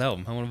to get this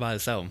album. I want to buy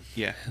this album.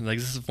 Yeah. And like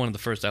this is one of the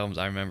first albums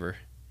I remember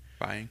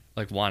Buying.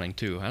 like wanting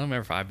to. I don't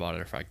remember if I bought it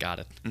or if I got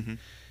it. Mm-hmm.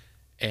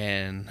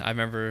 And I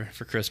remember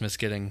for Christmas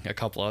getting a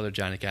couple other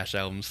Johnny Cash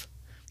albums,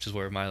 which is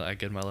where I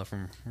get My Love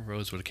from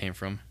Rosewood came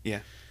from. Yeah.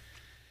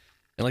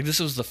 And like this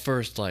was the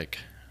first like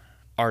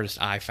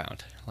artist I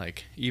found.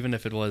 Like even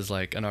if it was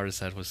like an artist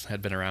that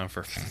had been around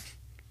for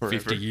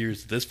 50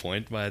 years at this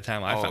point by the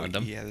time I found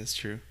them. Yeah, that's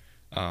true.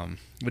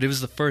 But it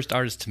was the first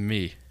artist to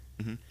me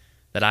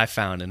that I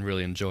found and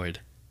really enjoyed.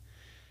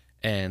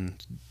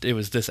 And it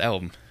was this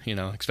album,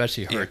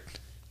 especially Hurt. Yeah.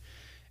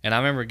 And I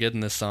remember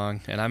getting this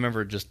song, and I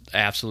remember just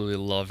absolutely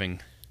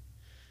loving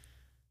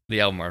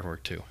the album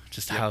artwork too.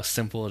 Just how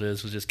simple it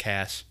is with just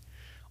Cash,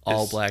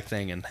 all black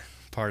thing, and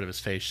part of his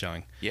face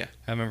showing. Yeah.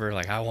 I remember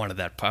like I wanted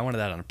that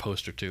on a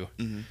poster too.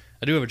 Mm-hmm.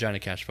 I do have a Johnny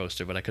Cash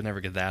poster, but I could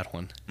never get that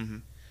one. Mm-hmm.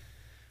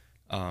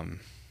 And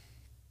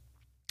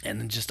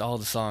then just all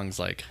the songs,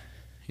 like,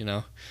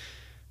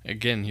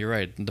 again, you're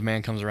right. The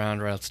Man Comes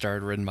Around right at the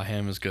start, written by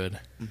him, is good.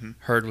 Mm-hmm.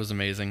 Heard was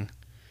amazing.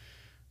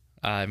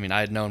 I mean, I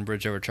had known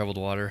Bridge Over Troubled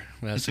Water.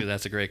 That's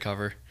a great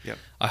cover. Yep.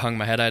 I Hung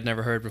My Head I'd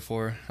never heard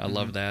before. I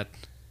love that.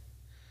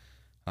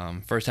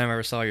 First Time I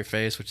Ever Saw Your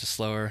Face, which is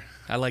slower.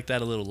 I like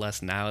that a little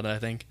less now, I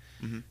think,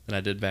 than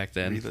I did back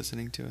then.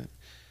 Re-listening to it.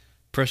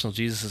 Personal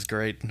Jesus is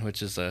great,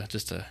 which is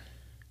just a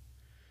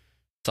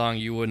song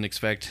you wouldn't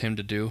expect him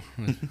to do.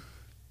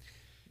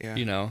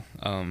 Yeah.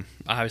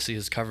 Obviously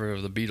his cover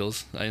of the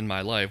Beatles, In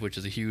My Life, which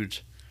is a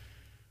huge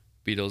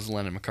Beatles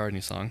Lennon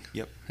McCartney song.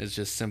 Yep. It's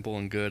just simple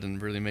and good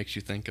and really makes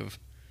you think of,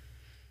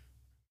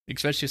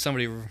 especially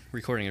somebody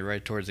recording it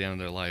right towards the end of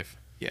their life.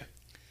 Yeah.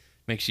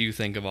 Makes you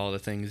think of all the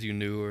things you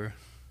knew or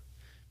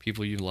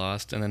people you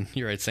lost. And then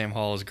you're right, Sam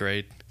Hall is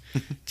great.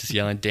 Just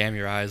yelling, damn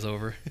your eyes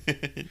over.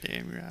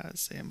 Damn your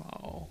eyes, Sam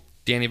Hall.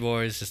 Danny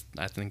Boy is just,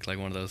 I think, like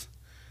one of those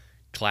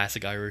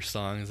classic Irish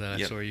songs that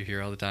I swear you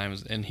hear all the time,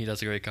 and he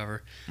does a great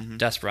cover.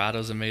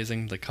 Desperado's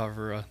amazing. The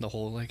cover, the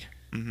whole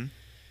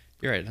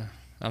you're right.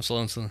 I'm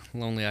So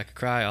Lonely I Could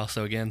Cry.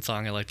 Also, again,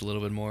 song I liked a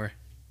little bit more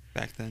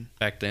back then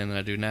than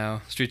I do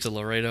now. Streets of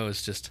Laredo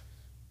is just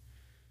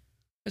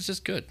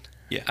good.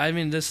 Yeah, I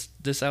mean this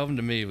album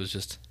to me was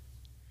just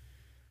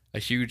a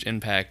huge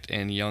impact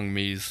in young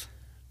me's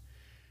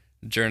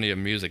journey of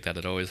music that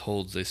it always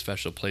holds a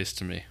special place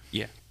to me.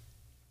 Yeah,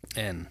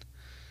 and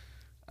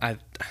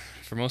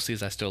for most of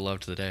these I still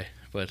love to this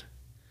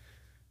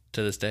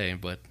day,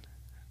 but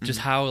just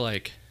how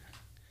like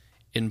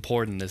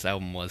important this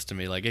album was to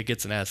me. Like it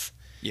gets an S.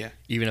 Yeah.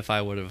 Even if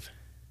I would have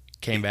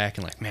came back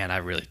and like, man, I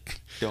really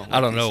don't I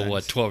don't know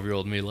what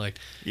 12-year-old me liked.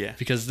 Yeah.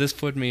 Because this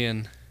put me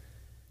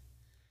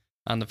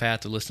on the path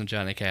to listen to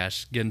Johnny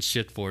Cash, getting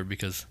shit for it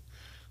because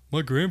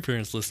my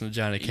grandparents listen to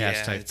Johnny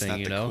Cash type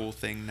thing, it's not the cool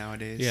thing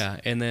nowadays. Yeah,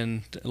 and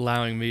then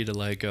allowing me to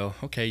like go,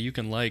 okay, you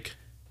can like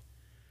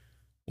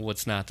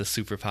what's not the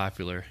super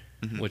popular,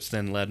 which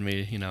then led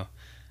me,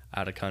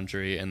 out of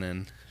country and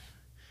then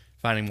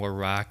finding more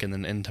rock and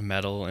then into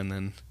metal and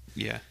then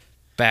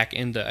back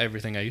into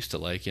everything I used to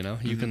like, You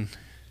can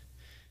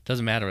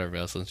Doesn't matter what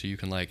everybody else listens to, you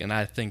can like. And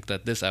I think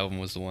that this album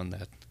was the one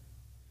that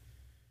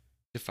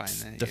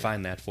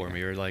defined that for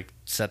me, or like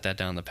set that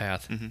down the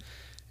path. Mm-hmm.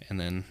 And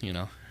then,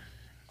 yeah,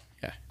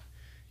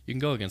 you can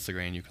go against the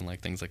grain. You can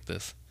like things like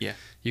this. Yeah.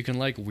 You can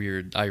like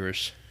weird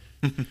Irish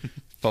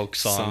folk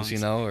songs,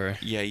 or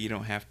yeah, you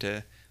don't have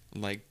to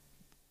like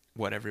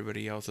what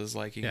everybody else is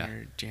liking Yeah.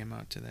 or jam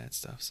out to that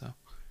stuff. So,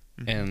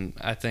 And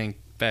I think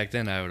back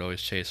then I would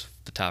always chase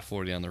the top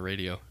 40 on the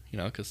radio,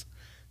 because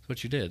that's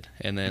what you did.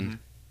 And then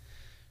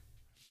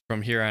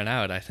from here on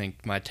out, I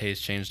think my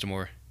taste changed to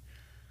more,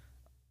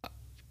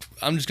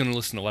 I'm just going to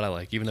listen to what I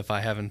like, even if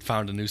I haven't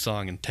found a new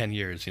song in 10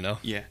 years,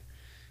 yeah.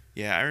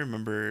 Yeah, I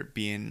remember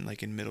being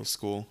like in middle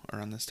school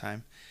around this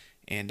time,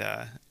 and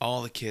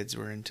all the kids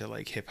were into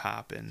like hip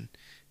hop and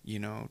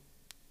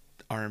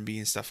R&B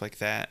and stuff like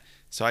that.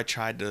 So I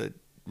tried to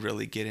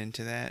really get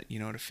into that,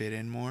 to fit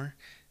in more,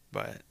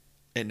 but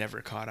it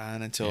never caught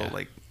on until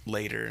like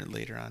later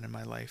on in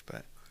my life.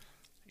 But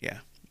yeah,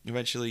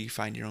 eventually you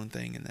find your own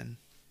thing, and then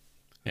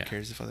who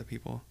cares if other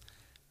people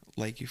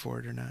like you for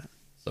it or not.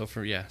 So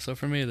for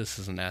me, this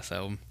is an ass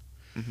album.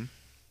 Mm-hmm.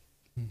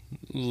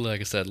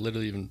 Like I said,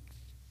 literally even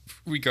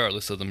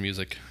regardless of the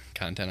music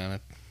content on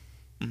it.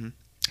 Mm-hmm.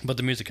 But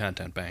the music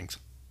content bangs.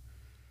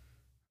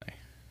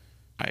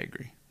 I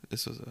agree.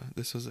 This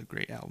was a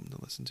great album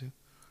to listen to.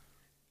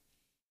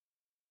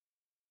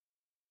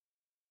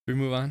 We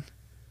move on?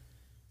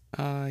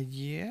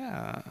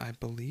 Yeah, I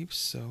believe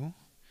so.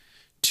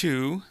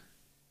 To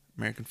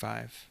American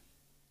 5.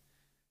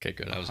 Okay,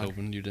 good. I was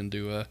hoping you didn't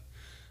do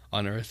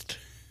Unearthed,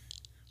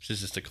 which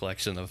is just a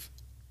collection of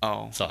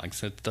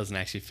songs. It doesn't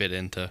actually fit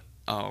into.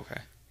 Oh,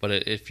 okay.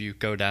 But if you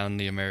go down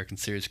the American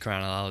series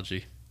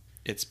chronology,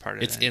 it's part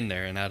of it's that. in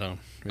there, and I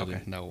don't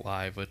really know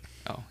why, but...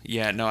 Oh,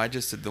 yeah, no, I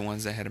just did the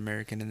ones that had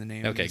American in the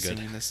name. Okay, good.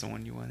 That's the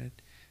one you wanted.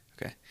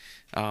 Okay.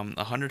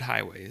 100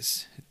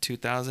 Highways,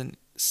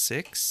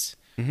 2006.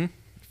 Mm-hmm.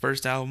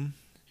 First album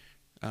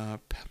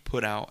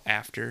put out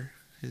after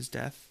his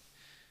death.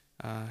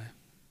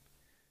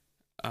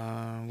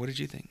 What did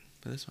you think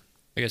for this one?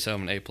 I guess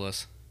I'm an A+. Okay.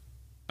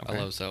 I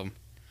love this album.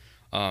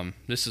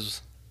 This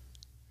is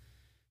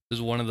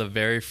one of the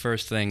very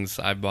first things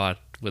I bought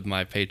with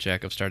my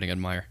paycheck of starting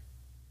Admire.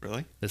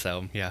 Really? This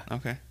album, yeah.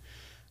 Okay.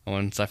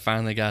 Once I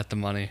finally got the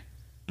money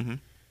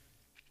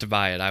to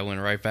buy it, I went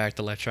right back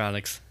to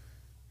electronics,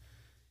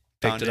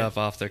 picked it up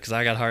off there, because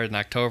I got hired in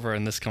October,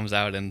 and this comes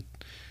out in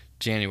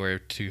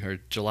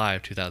July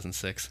of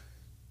 2006.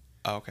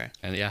 Oh, okay.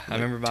 And yeah, I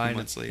remember buying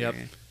it. Yep.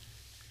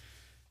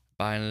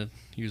 Buying it,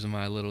 using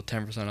my little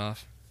 10%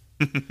 off.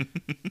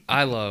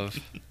 I love.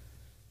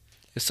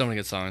 There's so many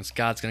good songs.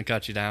 God's Gonna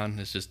Cut You Down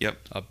is just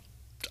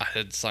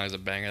that song is a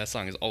banger. That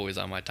song is always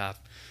on my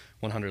top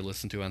 100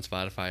 listened to on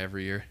Spotify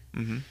every year.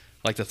 Mm-hmm.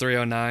 Like the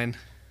 309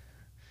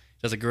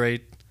 does a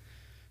great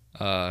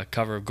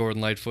cover of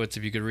Gordon Lightfoot's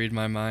If You Could Read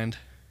My Mind.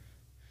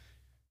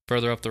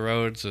 Further Up the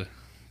Road's a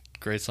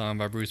great song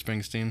by Bruce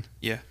Springsteen.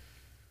 Yeah.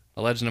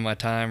 A Legend of My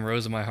Time,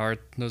 Rose of My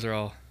Heart. Those are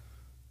all.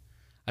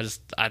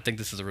 I think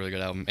this is a really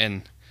good album,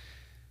 and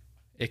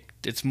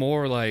it's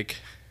more like.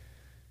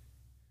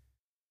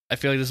 I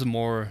feel like this is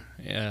more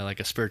like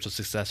a spiritual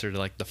successor to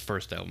like the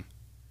first album.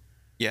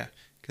 Yeah,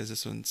 because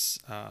this one's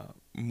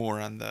more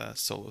on the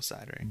solo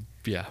side, right?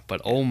 Yeah,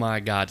 but oh my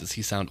God, does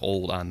he sound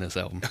old on this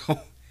album?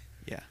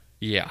 Yeah.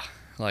 Yeah,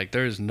 like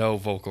there's no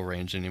vocal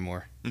range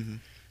anymore. Mm-hmm.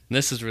 And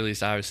this is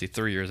released obviously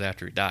 3 years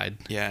after he died.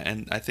 Yeah,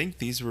 and I think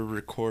these were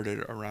recorded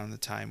around the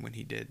time when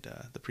he did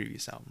the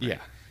previous album. Right?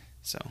 Yeah.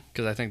 So.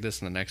 Because I think this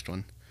is the next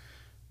one.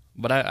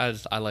 But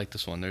I like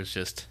this one. There's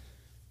just.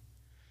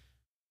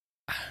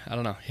 I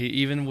don't know. He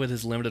even with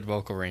his limited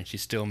vocal range, he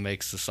still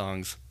makes the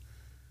songs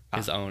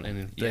his own,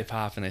 and they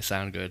pop and they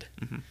sound good.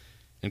 Mm-hmm.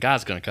 And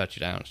God's Gonna Cut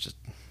You Down. It's just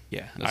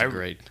that's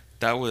great.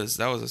 That was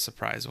a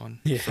surprise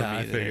one for me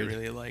that I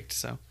really liked.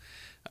 So,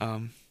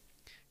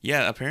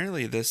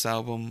 apparently this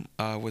album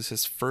was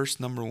his first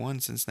number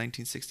one since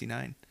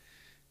 1969,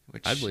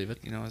 which I believe it.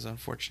 Is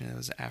unfortunate. It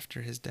was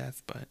after his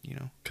death, but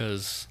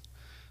because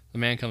The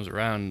Man Comes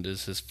Around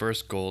is his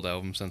first gold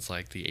album since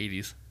like the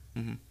 80s.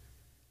 Mm-hmm.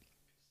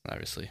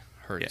 Obviously.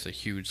 It's a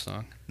huge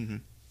song. Mm-hmm.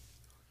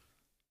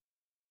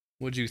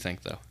 What'd you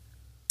think though?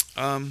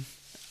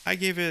 I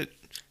gave it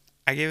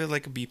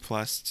like a B+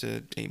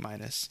 to A-.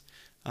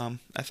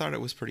 I thought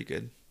it was pretty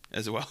good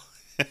as well.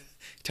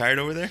 Tired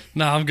over there?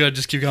 No, I'm good.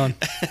 Just keep going.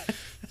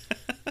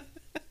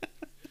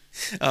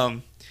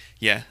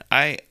 Yeah,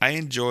 I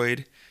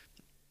enjoyed,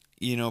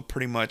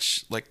 pretty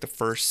much like the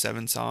first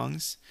 7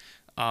 songs,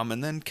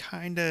 and then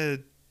kind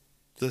of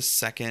the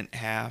second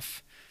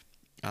half,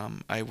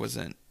 I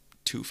wasn't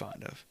too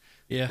fond of.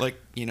 Yeah. Like,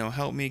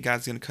 Help Me,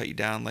 God's Gonna Cut You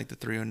Down, like the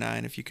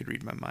 309, If You Could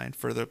Read My Mind,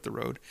 Further Up the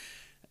Road.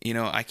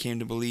 I Came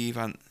to Believe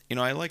on,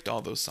 I liked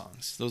all those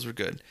songs. Those were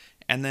good.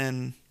 And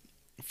then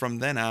from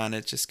then on,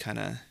 it just kind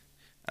of,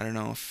 I don't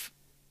know if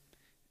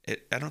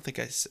I don't think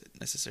I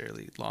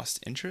necessarily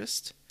lost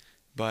interest,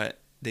 but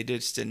they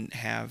just didn't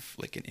have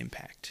like an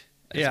impact.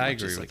 I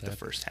agree with like that. The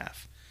first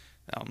half.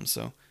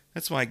 So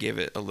that's why I gave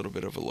it a little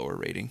bit of a lower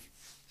rating.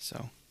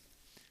 So,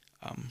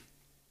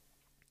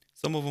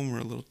 Some of them were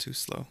a little too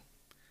slow,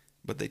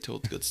 but they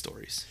told good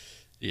stories.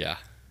 Yeah.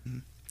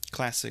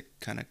 Classic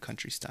kind of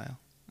country style.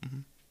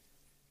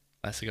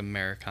 Classic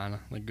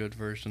Americana, the good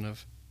version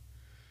of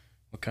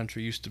what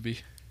country used to be.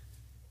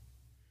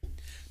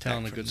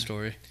 Telling a good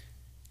story.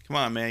 Come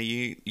on, man.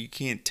 You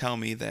can't tell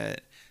me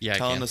that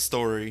telling the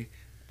story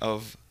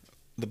of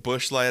the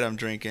Busch Light I'm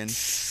drinking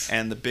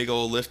and the big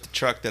old lift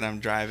truck that I'm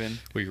driving.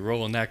 Were you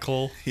rolling that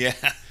coal? Yeah.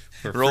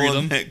 For rolling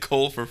freedom? that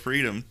coal for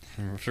freedom.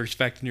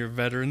 Respecting your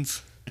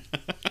veterans.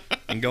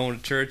 And going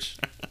to church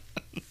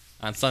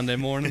on Sunday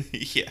morning.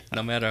 Yeah.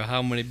 No matter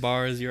how many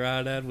bars you're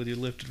out at with your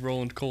lifted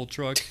rolling coal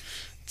truck.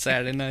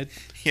 Saturday night.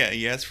 Yeah,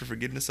 you ask for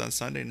forgiveness on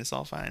Sunday and it's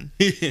all fine.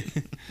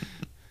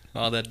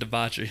 All that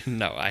debauchery.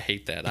 No, I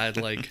hate that.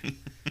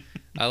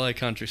 I like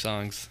country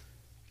songs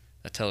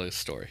that tell a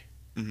story.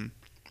 Mm-hmm.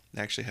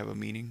 They actually have a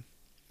meaning.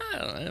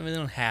 I mean, they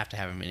don't have to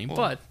have a meaning, Well,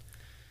 but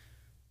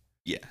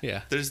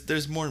yeah.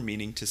 There's more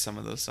meaning to some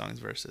of those songs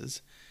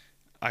versus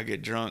I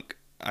get drunk,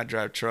 I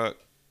drive truck,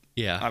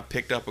 yeah, I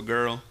picked up a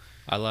girl.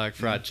 I like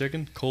fried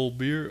chicken, cold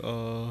beer.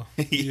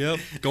 Yep,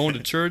 going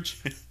to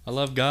church. I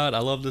love God. I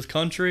love this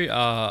country.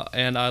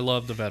 And I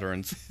love the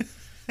veterans.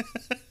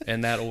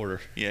 In that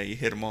order. Yeah, you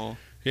hit them all.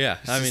 Yeah,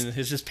 I mean,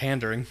 it's just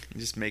pandering. You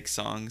just make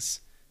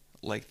songs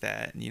like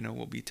that, and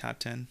we'll be top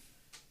 10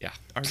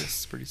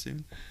 artists pretty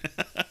soon.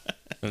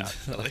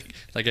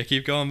 like I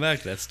keep going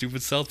back to that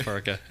stupid South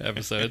Park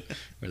episode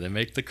where they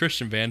make the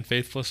Christian band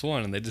Faith Plus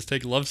One, and they just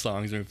take love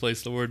songs and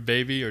replace the word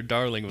baby or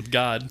darling with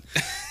God.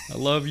 I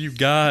love you,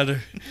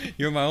 God.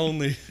 You're my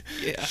only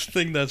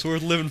thing that's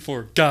worth living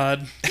for,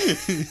 God.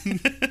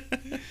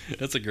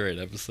 That's a great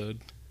episode.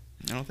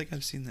 I don't think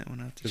I've seen that one.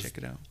 I'll have to check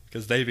it out.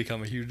 Because they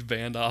become a huge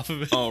band off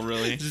of it. Oh,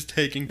 really? Just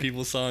taking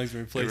people's songs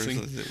and replacing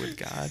it with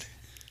God.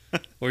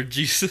 Or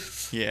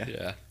Jesus. Yeah.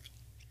 Yeah.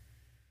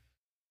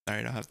 All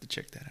right, I'll have to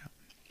check that out.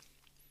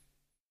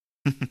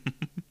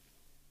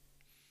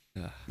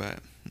 But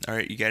all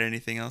right, you got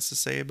anything else to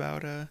say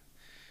about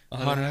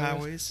 100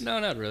 Highways? No,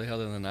 not really.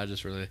 Other than I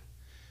just really,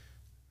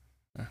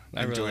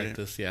 I really like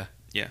this. Yeah.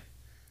 Yeah.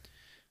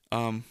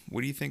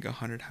 What do you think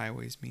 100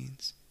 Highways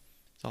means?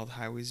 It's all the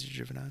highways you've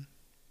driven on.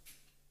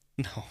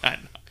 No, I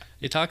know.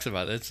 It talks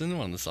about it. It's in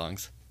one of the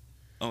songs.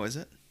 Oh, is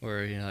it?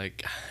 Where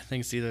like I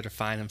think it's either to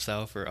find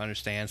himself or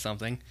understand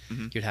something,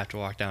 you'd have to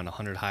walk down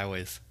 100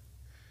 highways.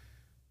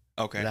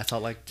 Okay. And that's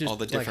all just all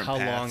the different how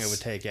paths. long it would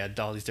take. Yeah,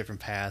 all these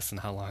different paths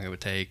and how long it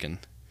would take, and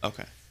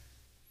okay.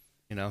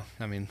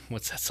 I mean,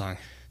 what's that song?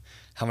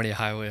 How many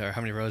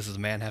roads does a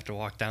man have to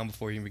walk down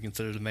before he can be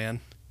considered a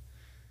man?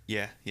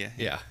 Yeah.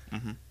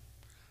 Mm-hmm.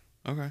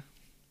 Okay.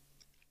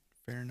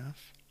 Fair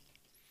enough.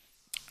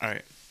 All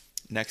right.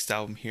 Next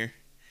album here.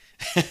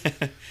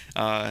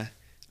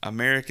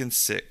 American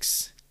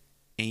Six.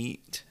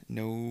 Ain't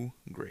No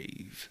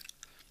Grave.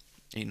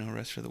 Ain't No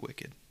Rest for the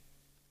Wicked.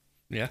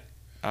 Yeah.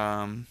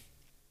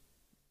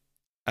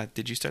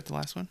 Did you start the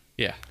last one?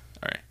 Yeah.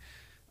 All right.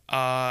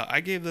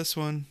 I gave this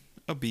one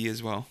a B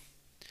as well.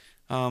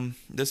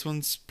 This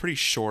one's pretty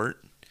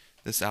short.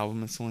 This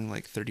album is only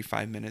like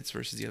 35 minutes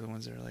versus the other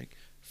ones that are like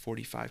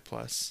 45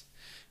 plus.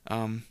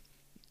 And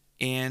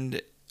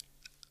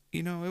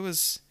it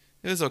was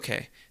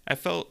okay. I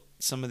felt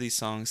some of these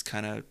songs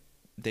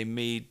they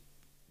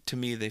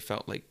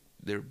felt like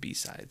they were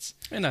B-sides.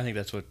 And I think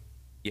that's what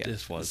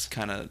this was.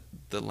 Kind of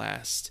the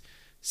last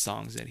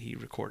songs that he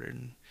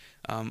recorded.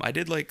 I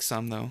did like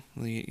some though,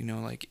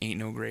 like Ain't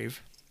No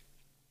Grave.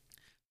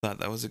 Thought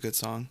that was a good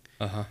song.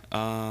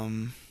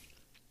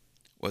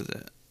 Was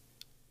it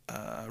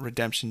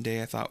Redemption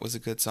Day? I thought was a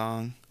good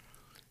song.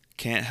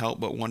 Can't Help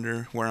But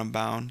Wonder Where I'm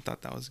Bound.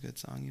 Thought that was a good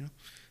song.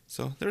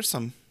 So there's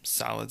some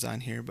solids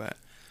on here, but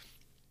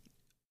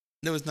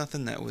there was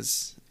nothing that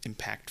was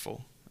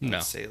impactful. I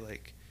would say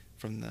like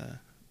from the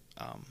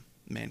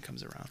Man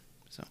Comes Around.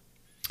 So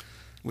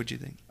what'd you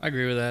think? I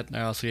agree with that.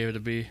 I also gave it a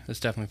B. This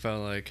definitely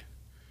felt like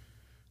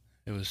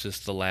it was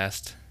just the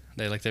last.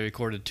 They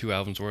recorded 2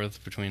 albums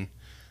worth between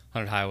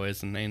 100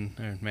 Highways and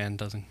Man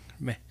Doesn't.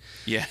 Man.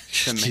 Yeah,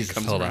 the Man Jesus,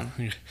 Comes hold Around. on.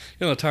 You're a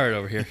little tired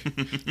over here.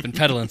 Been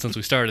pedaling since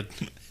we started.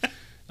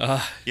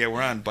 Yeah,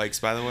 we're on bikes,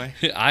 by the way.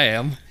 I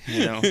am.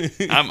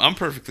 I'm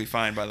perfectly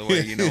fine, by the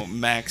way.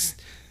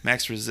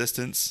 Max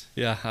resistance.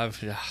 Yeah,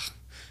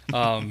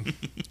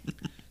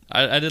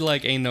 I did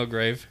like Ain't No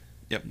Grave.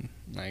 Yep.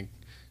 Like,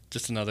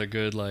 just another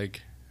good,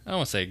 like, I don't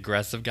want to say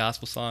aggressive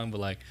gospel song, but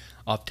like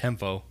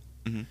up-tempo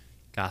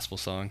gospel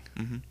song.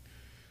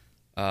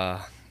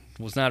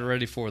 Was not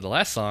ready for the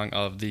last song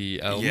of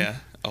the album. Yeah,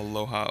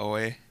 Aloha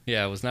Oe.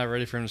 Yeah, I was not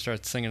ready for him to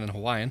start singing in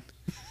Hawaiian.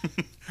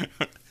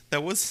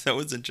 That was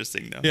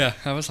interesting, though. Yeah,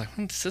 I was like,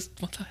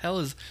 what the hell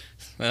is...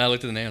 And I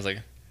looked at the name, I was like,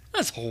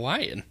 that's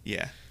Hawaiian.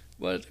 Yeah.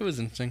 But it was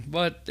interesting.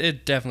 But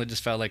it definitely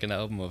just felt like an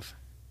album of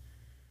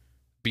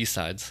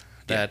B-sides.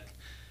 That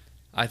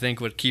I think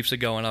what keeps it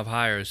going up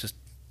higher is just,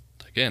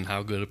 again,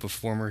 how good a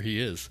performer he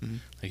is.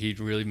 Like, he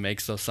really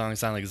makes those songs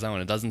sound like his own.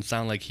 It doesn't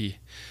sound like he...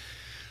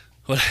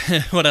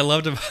 What I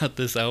loved about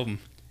this album,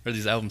 or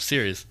these album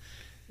series,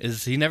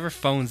 is he never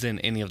phones in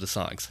any of the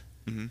songs.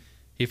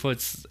 he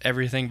puts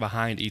everything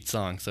behind each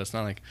song, so it's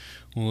not like,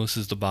 well, this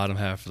is the bottom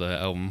half of the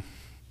album.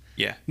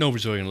 Yeah.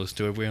 Nobody's really gonna listen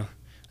to it. Like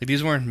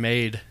these weren't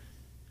made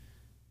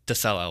to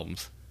sell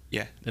albums.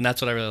 Yeah. And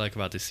that's what I really like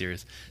about this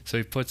series. So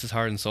he puts his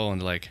heart and soul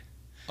into like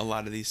A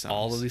lot of these songs.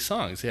 all of these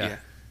songs, yeah. Yeah.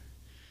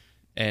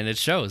 And it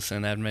shows,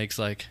 and that makes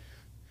like,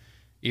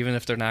 even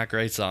if they're not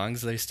great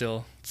songs, they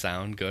still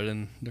sound good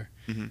and they're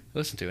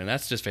listened to. And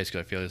that's just basically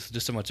what I feel. It's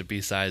just a bunch of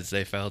B-sides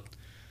they felt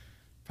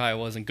probably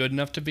wasn't good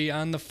enough to be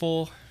on the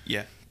full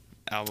Yeah.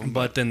 Album.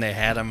 but then they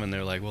had them and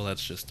they're like, well,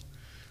 let's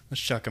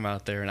chuck them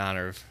out there in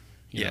honor of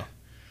you know,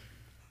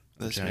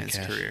 this Johnny man's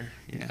Cash. career.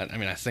 Yeah. I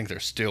mean, I think they're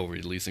still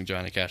releasing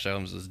Johnny Cash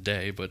albums this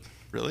day, but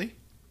Really?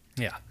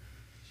 yeah.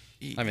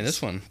 I mean,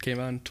 this one came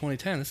out in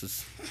 2010. This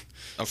is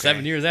Okay.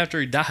 7 years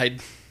after he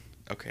died.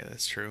 Okay,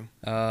 that's true.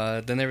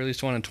 Then they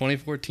released one in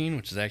 2014,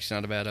 which is actually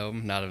not a bad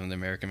album. Not in the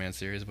American Man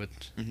series, but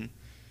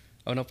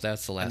oh nope,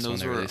 that's the last And one those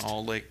they were released.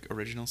 all like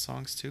original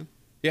songs too.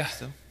 Yeah,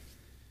 Still.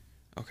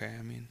 Okay,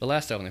 I mean. the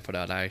last album they put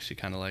out, I actually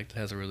kind of liked. It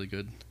has a really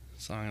good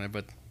song in it,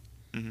 but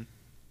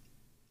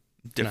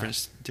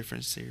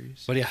Different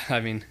series. yeah,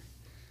 I mean,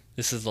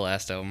 this is the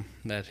last album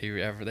that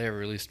they ever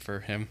released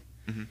for him.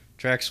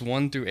 Tracks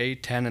 1 through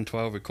 8, 10, and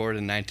 12 recorded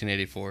in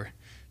 1984.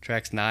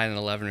 Tracks 9 and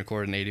 11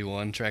 recorded in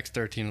 81. Tracks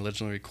 13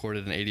 originally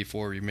recorded in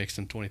 84, remixed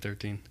in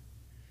 2013.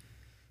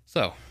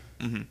 So.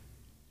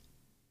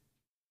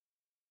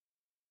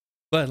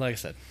 But like I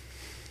said.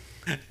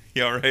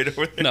 You all right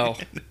over there? No.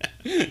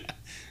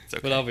 It's okay.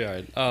 But I'll be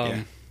alright.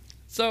 Yeah.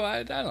 So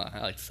I don't know. I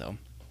like this album.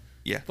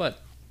 Yeah.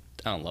 But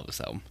I don't love this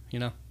album, you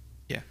know?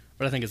 Yeah.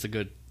 But I think it's a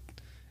good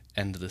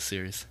end to the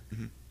series.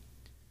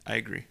 I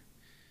agree.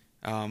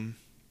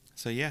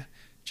 So yeah,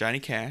 Johnny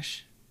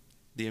Cash,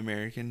 the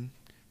American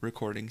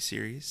recording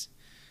series.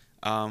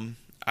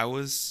 I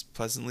was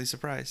pleasantly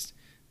surprised.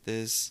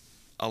 There's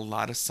a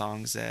lot of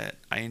songs that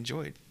I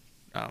enjoyed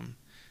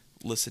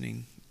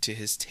listening to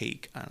his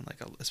take on,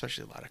 like,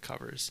 especially a lot of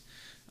covers,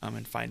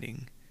 and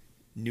finding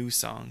new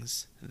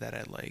songs that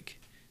I like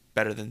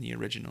better than the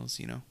originals,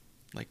 you know,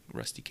 like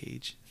Rusty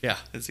Cage. Yeah.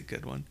 That's a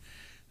good one.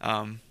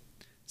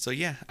 So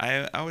yeah,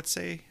 I would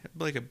say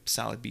like a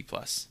solid B+.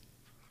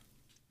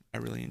 I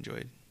really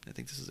enjoyed. I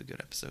think this is a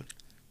good episode.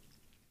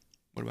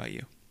 What about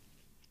you?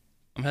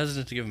 I'm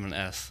hesitant to give him an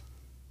S.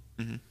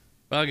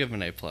 But I'll give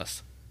him an A+.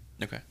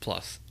 Okay.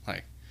 Plus.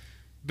 Like,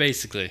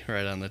 basically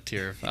right on the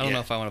tier. I don't know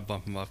if I want to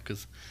bump him up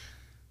because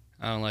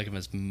I don't like him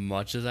as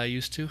much as I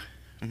used to.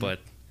 But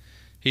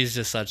he's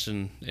just such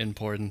an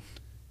important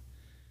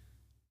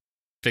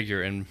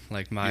figure in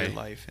like my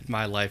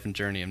life and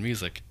journey in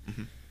music.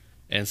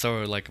 And so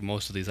are like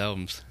most of these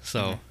albums.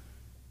 So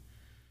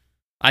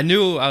I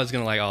knew I was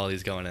gonna like all of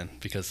these going in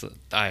because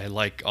I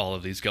like all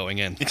of these going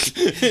in.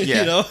 Yeah,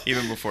 you know?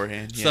 even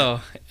beforehand. Yeah.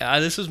 So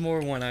this was more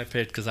one I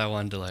picked because I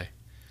wanted to like,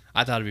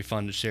 I thought it'd be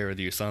fun to share with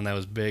you something that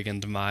was big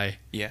into my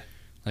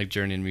like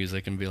journey in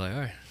music and be like,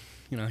 all right,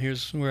 you know,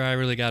 here's where I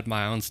really got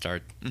my own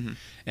start.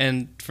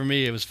 And for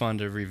me, it was fun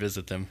to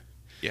revisit them.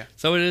 Yeah.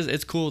 So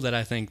it's cool that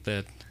I think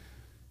that,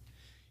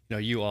 you know,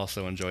 you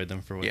also enjoyed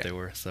them for what they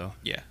were. So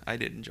yeah, I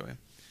did enjoy them.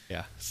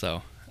 yeah.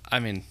 So I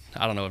mean,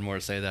 I don't know what more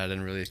to say that I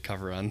didn't really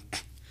cover on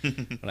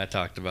when I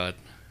talked about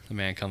The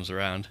Man Comes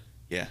Around.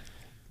 Yeah.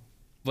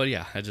 But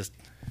yeah,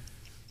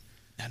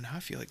 And now I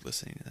feel like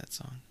listening to that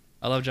song.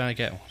 I love Johnny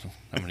Cash.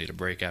 I'm gonna need a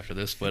break after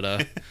this,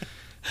 but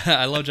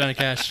I love Johnny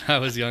Cash. I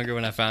was younger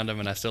when I found him,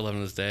 and I still love him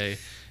to this day.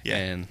 Yeah.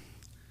 And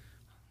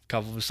a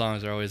couple of his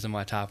songs are always in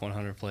my top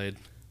 100 played,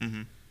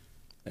 and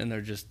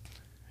they're just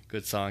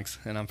good songs.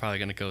 And I'm probably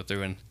gonna go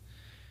through and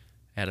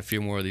add a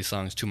few more of these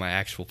songs to my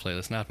actual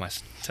playlist, not my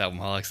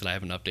Albumholics that I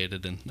haven't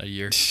updated in a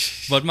year,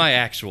 but my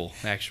actual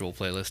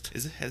playlist.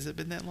 Has it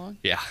been that long?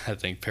 Yeah, I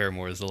think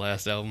Paramore is the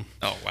last album.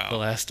 Oh wow. The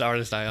last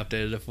artist I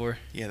updated it for.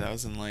 Yeah, that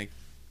was in like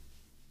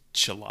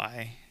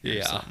July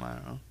or something. I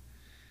don't know.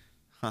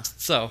 Huh.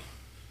 So.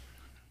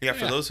 Yeah,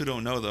 for those who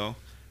don't know though.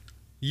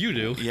 You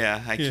do.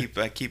 Yeah, I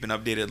keep an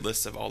updated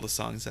list of all the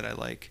songs that I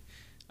like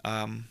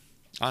on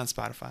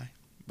Spotify.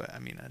 But I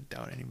mean, I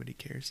doubt anybody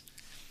cares.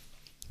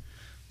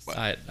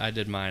 I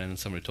did mine, and then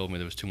somebody told me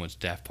there was too much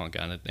Daft Punk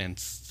on it and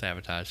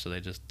Sabotage, so they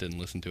just didn't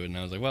listen to it. And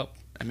I was like, well,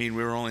 I mean,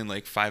 we were only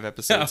like 5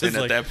 episodes in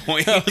like, at that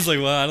point. I was like,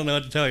 well, I don't know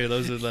what to tell you.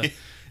 Those are the,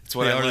 it's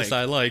what the I artists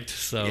like. I liked.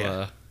 So,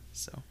 Yeah.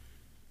 So.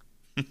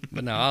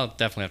 But no, I'll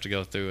definitely have to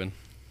go through and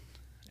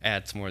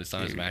add some more of the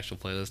songs to my actual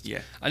playlist.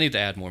 Yeah. I need to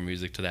add more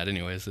music to that,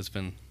 anyways. It's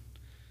been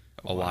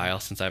a while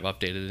since I've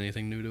updated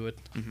anything new to it.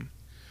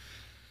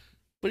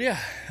 But yeah,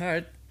 all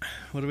right.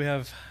 What do we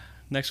have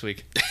next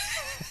week?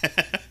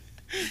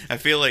 I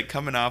feel like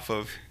coming off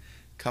of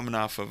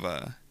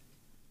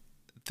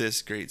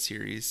this great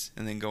series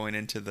and then going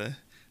into the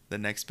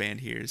next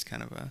band here is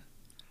kind of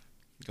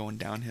going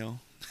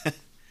downhill.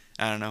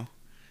 I don't know,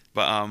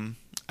 but I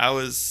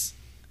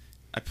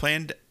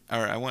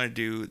want to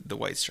do the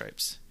White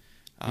Stripes.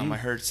 I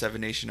heard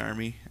Seven Nation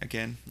Army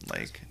again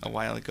like a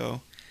while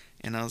ago,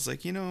 and I was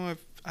like, you know,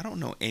 I don't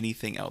know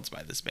anything else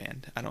by this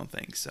band. I don't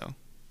think so.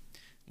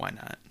 Why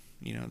not?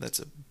 You know, that's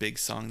a big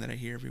song that I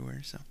hear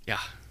everywhere. So Yeah,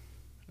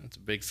 that's a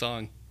big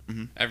song.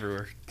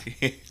 Everywhere.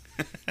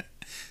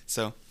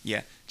 So,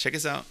 yeah, check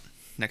us out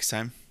next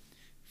time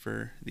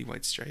for the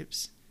White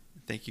Stripes.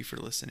 Thank you for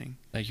listening.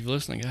 Thank you for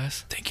listening,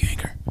 guys. Thank you,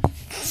 Anchor.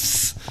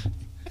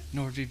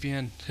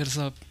 NordVPN, hit us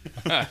up.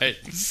 All right.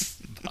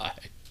 Bye.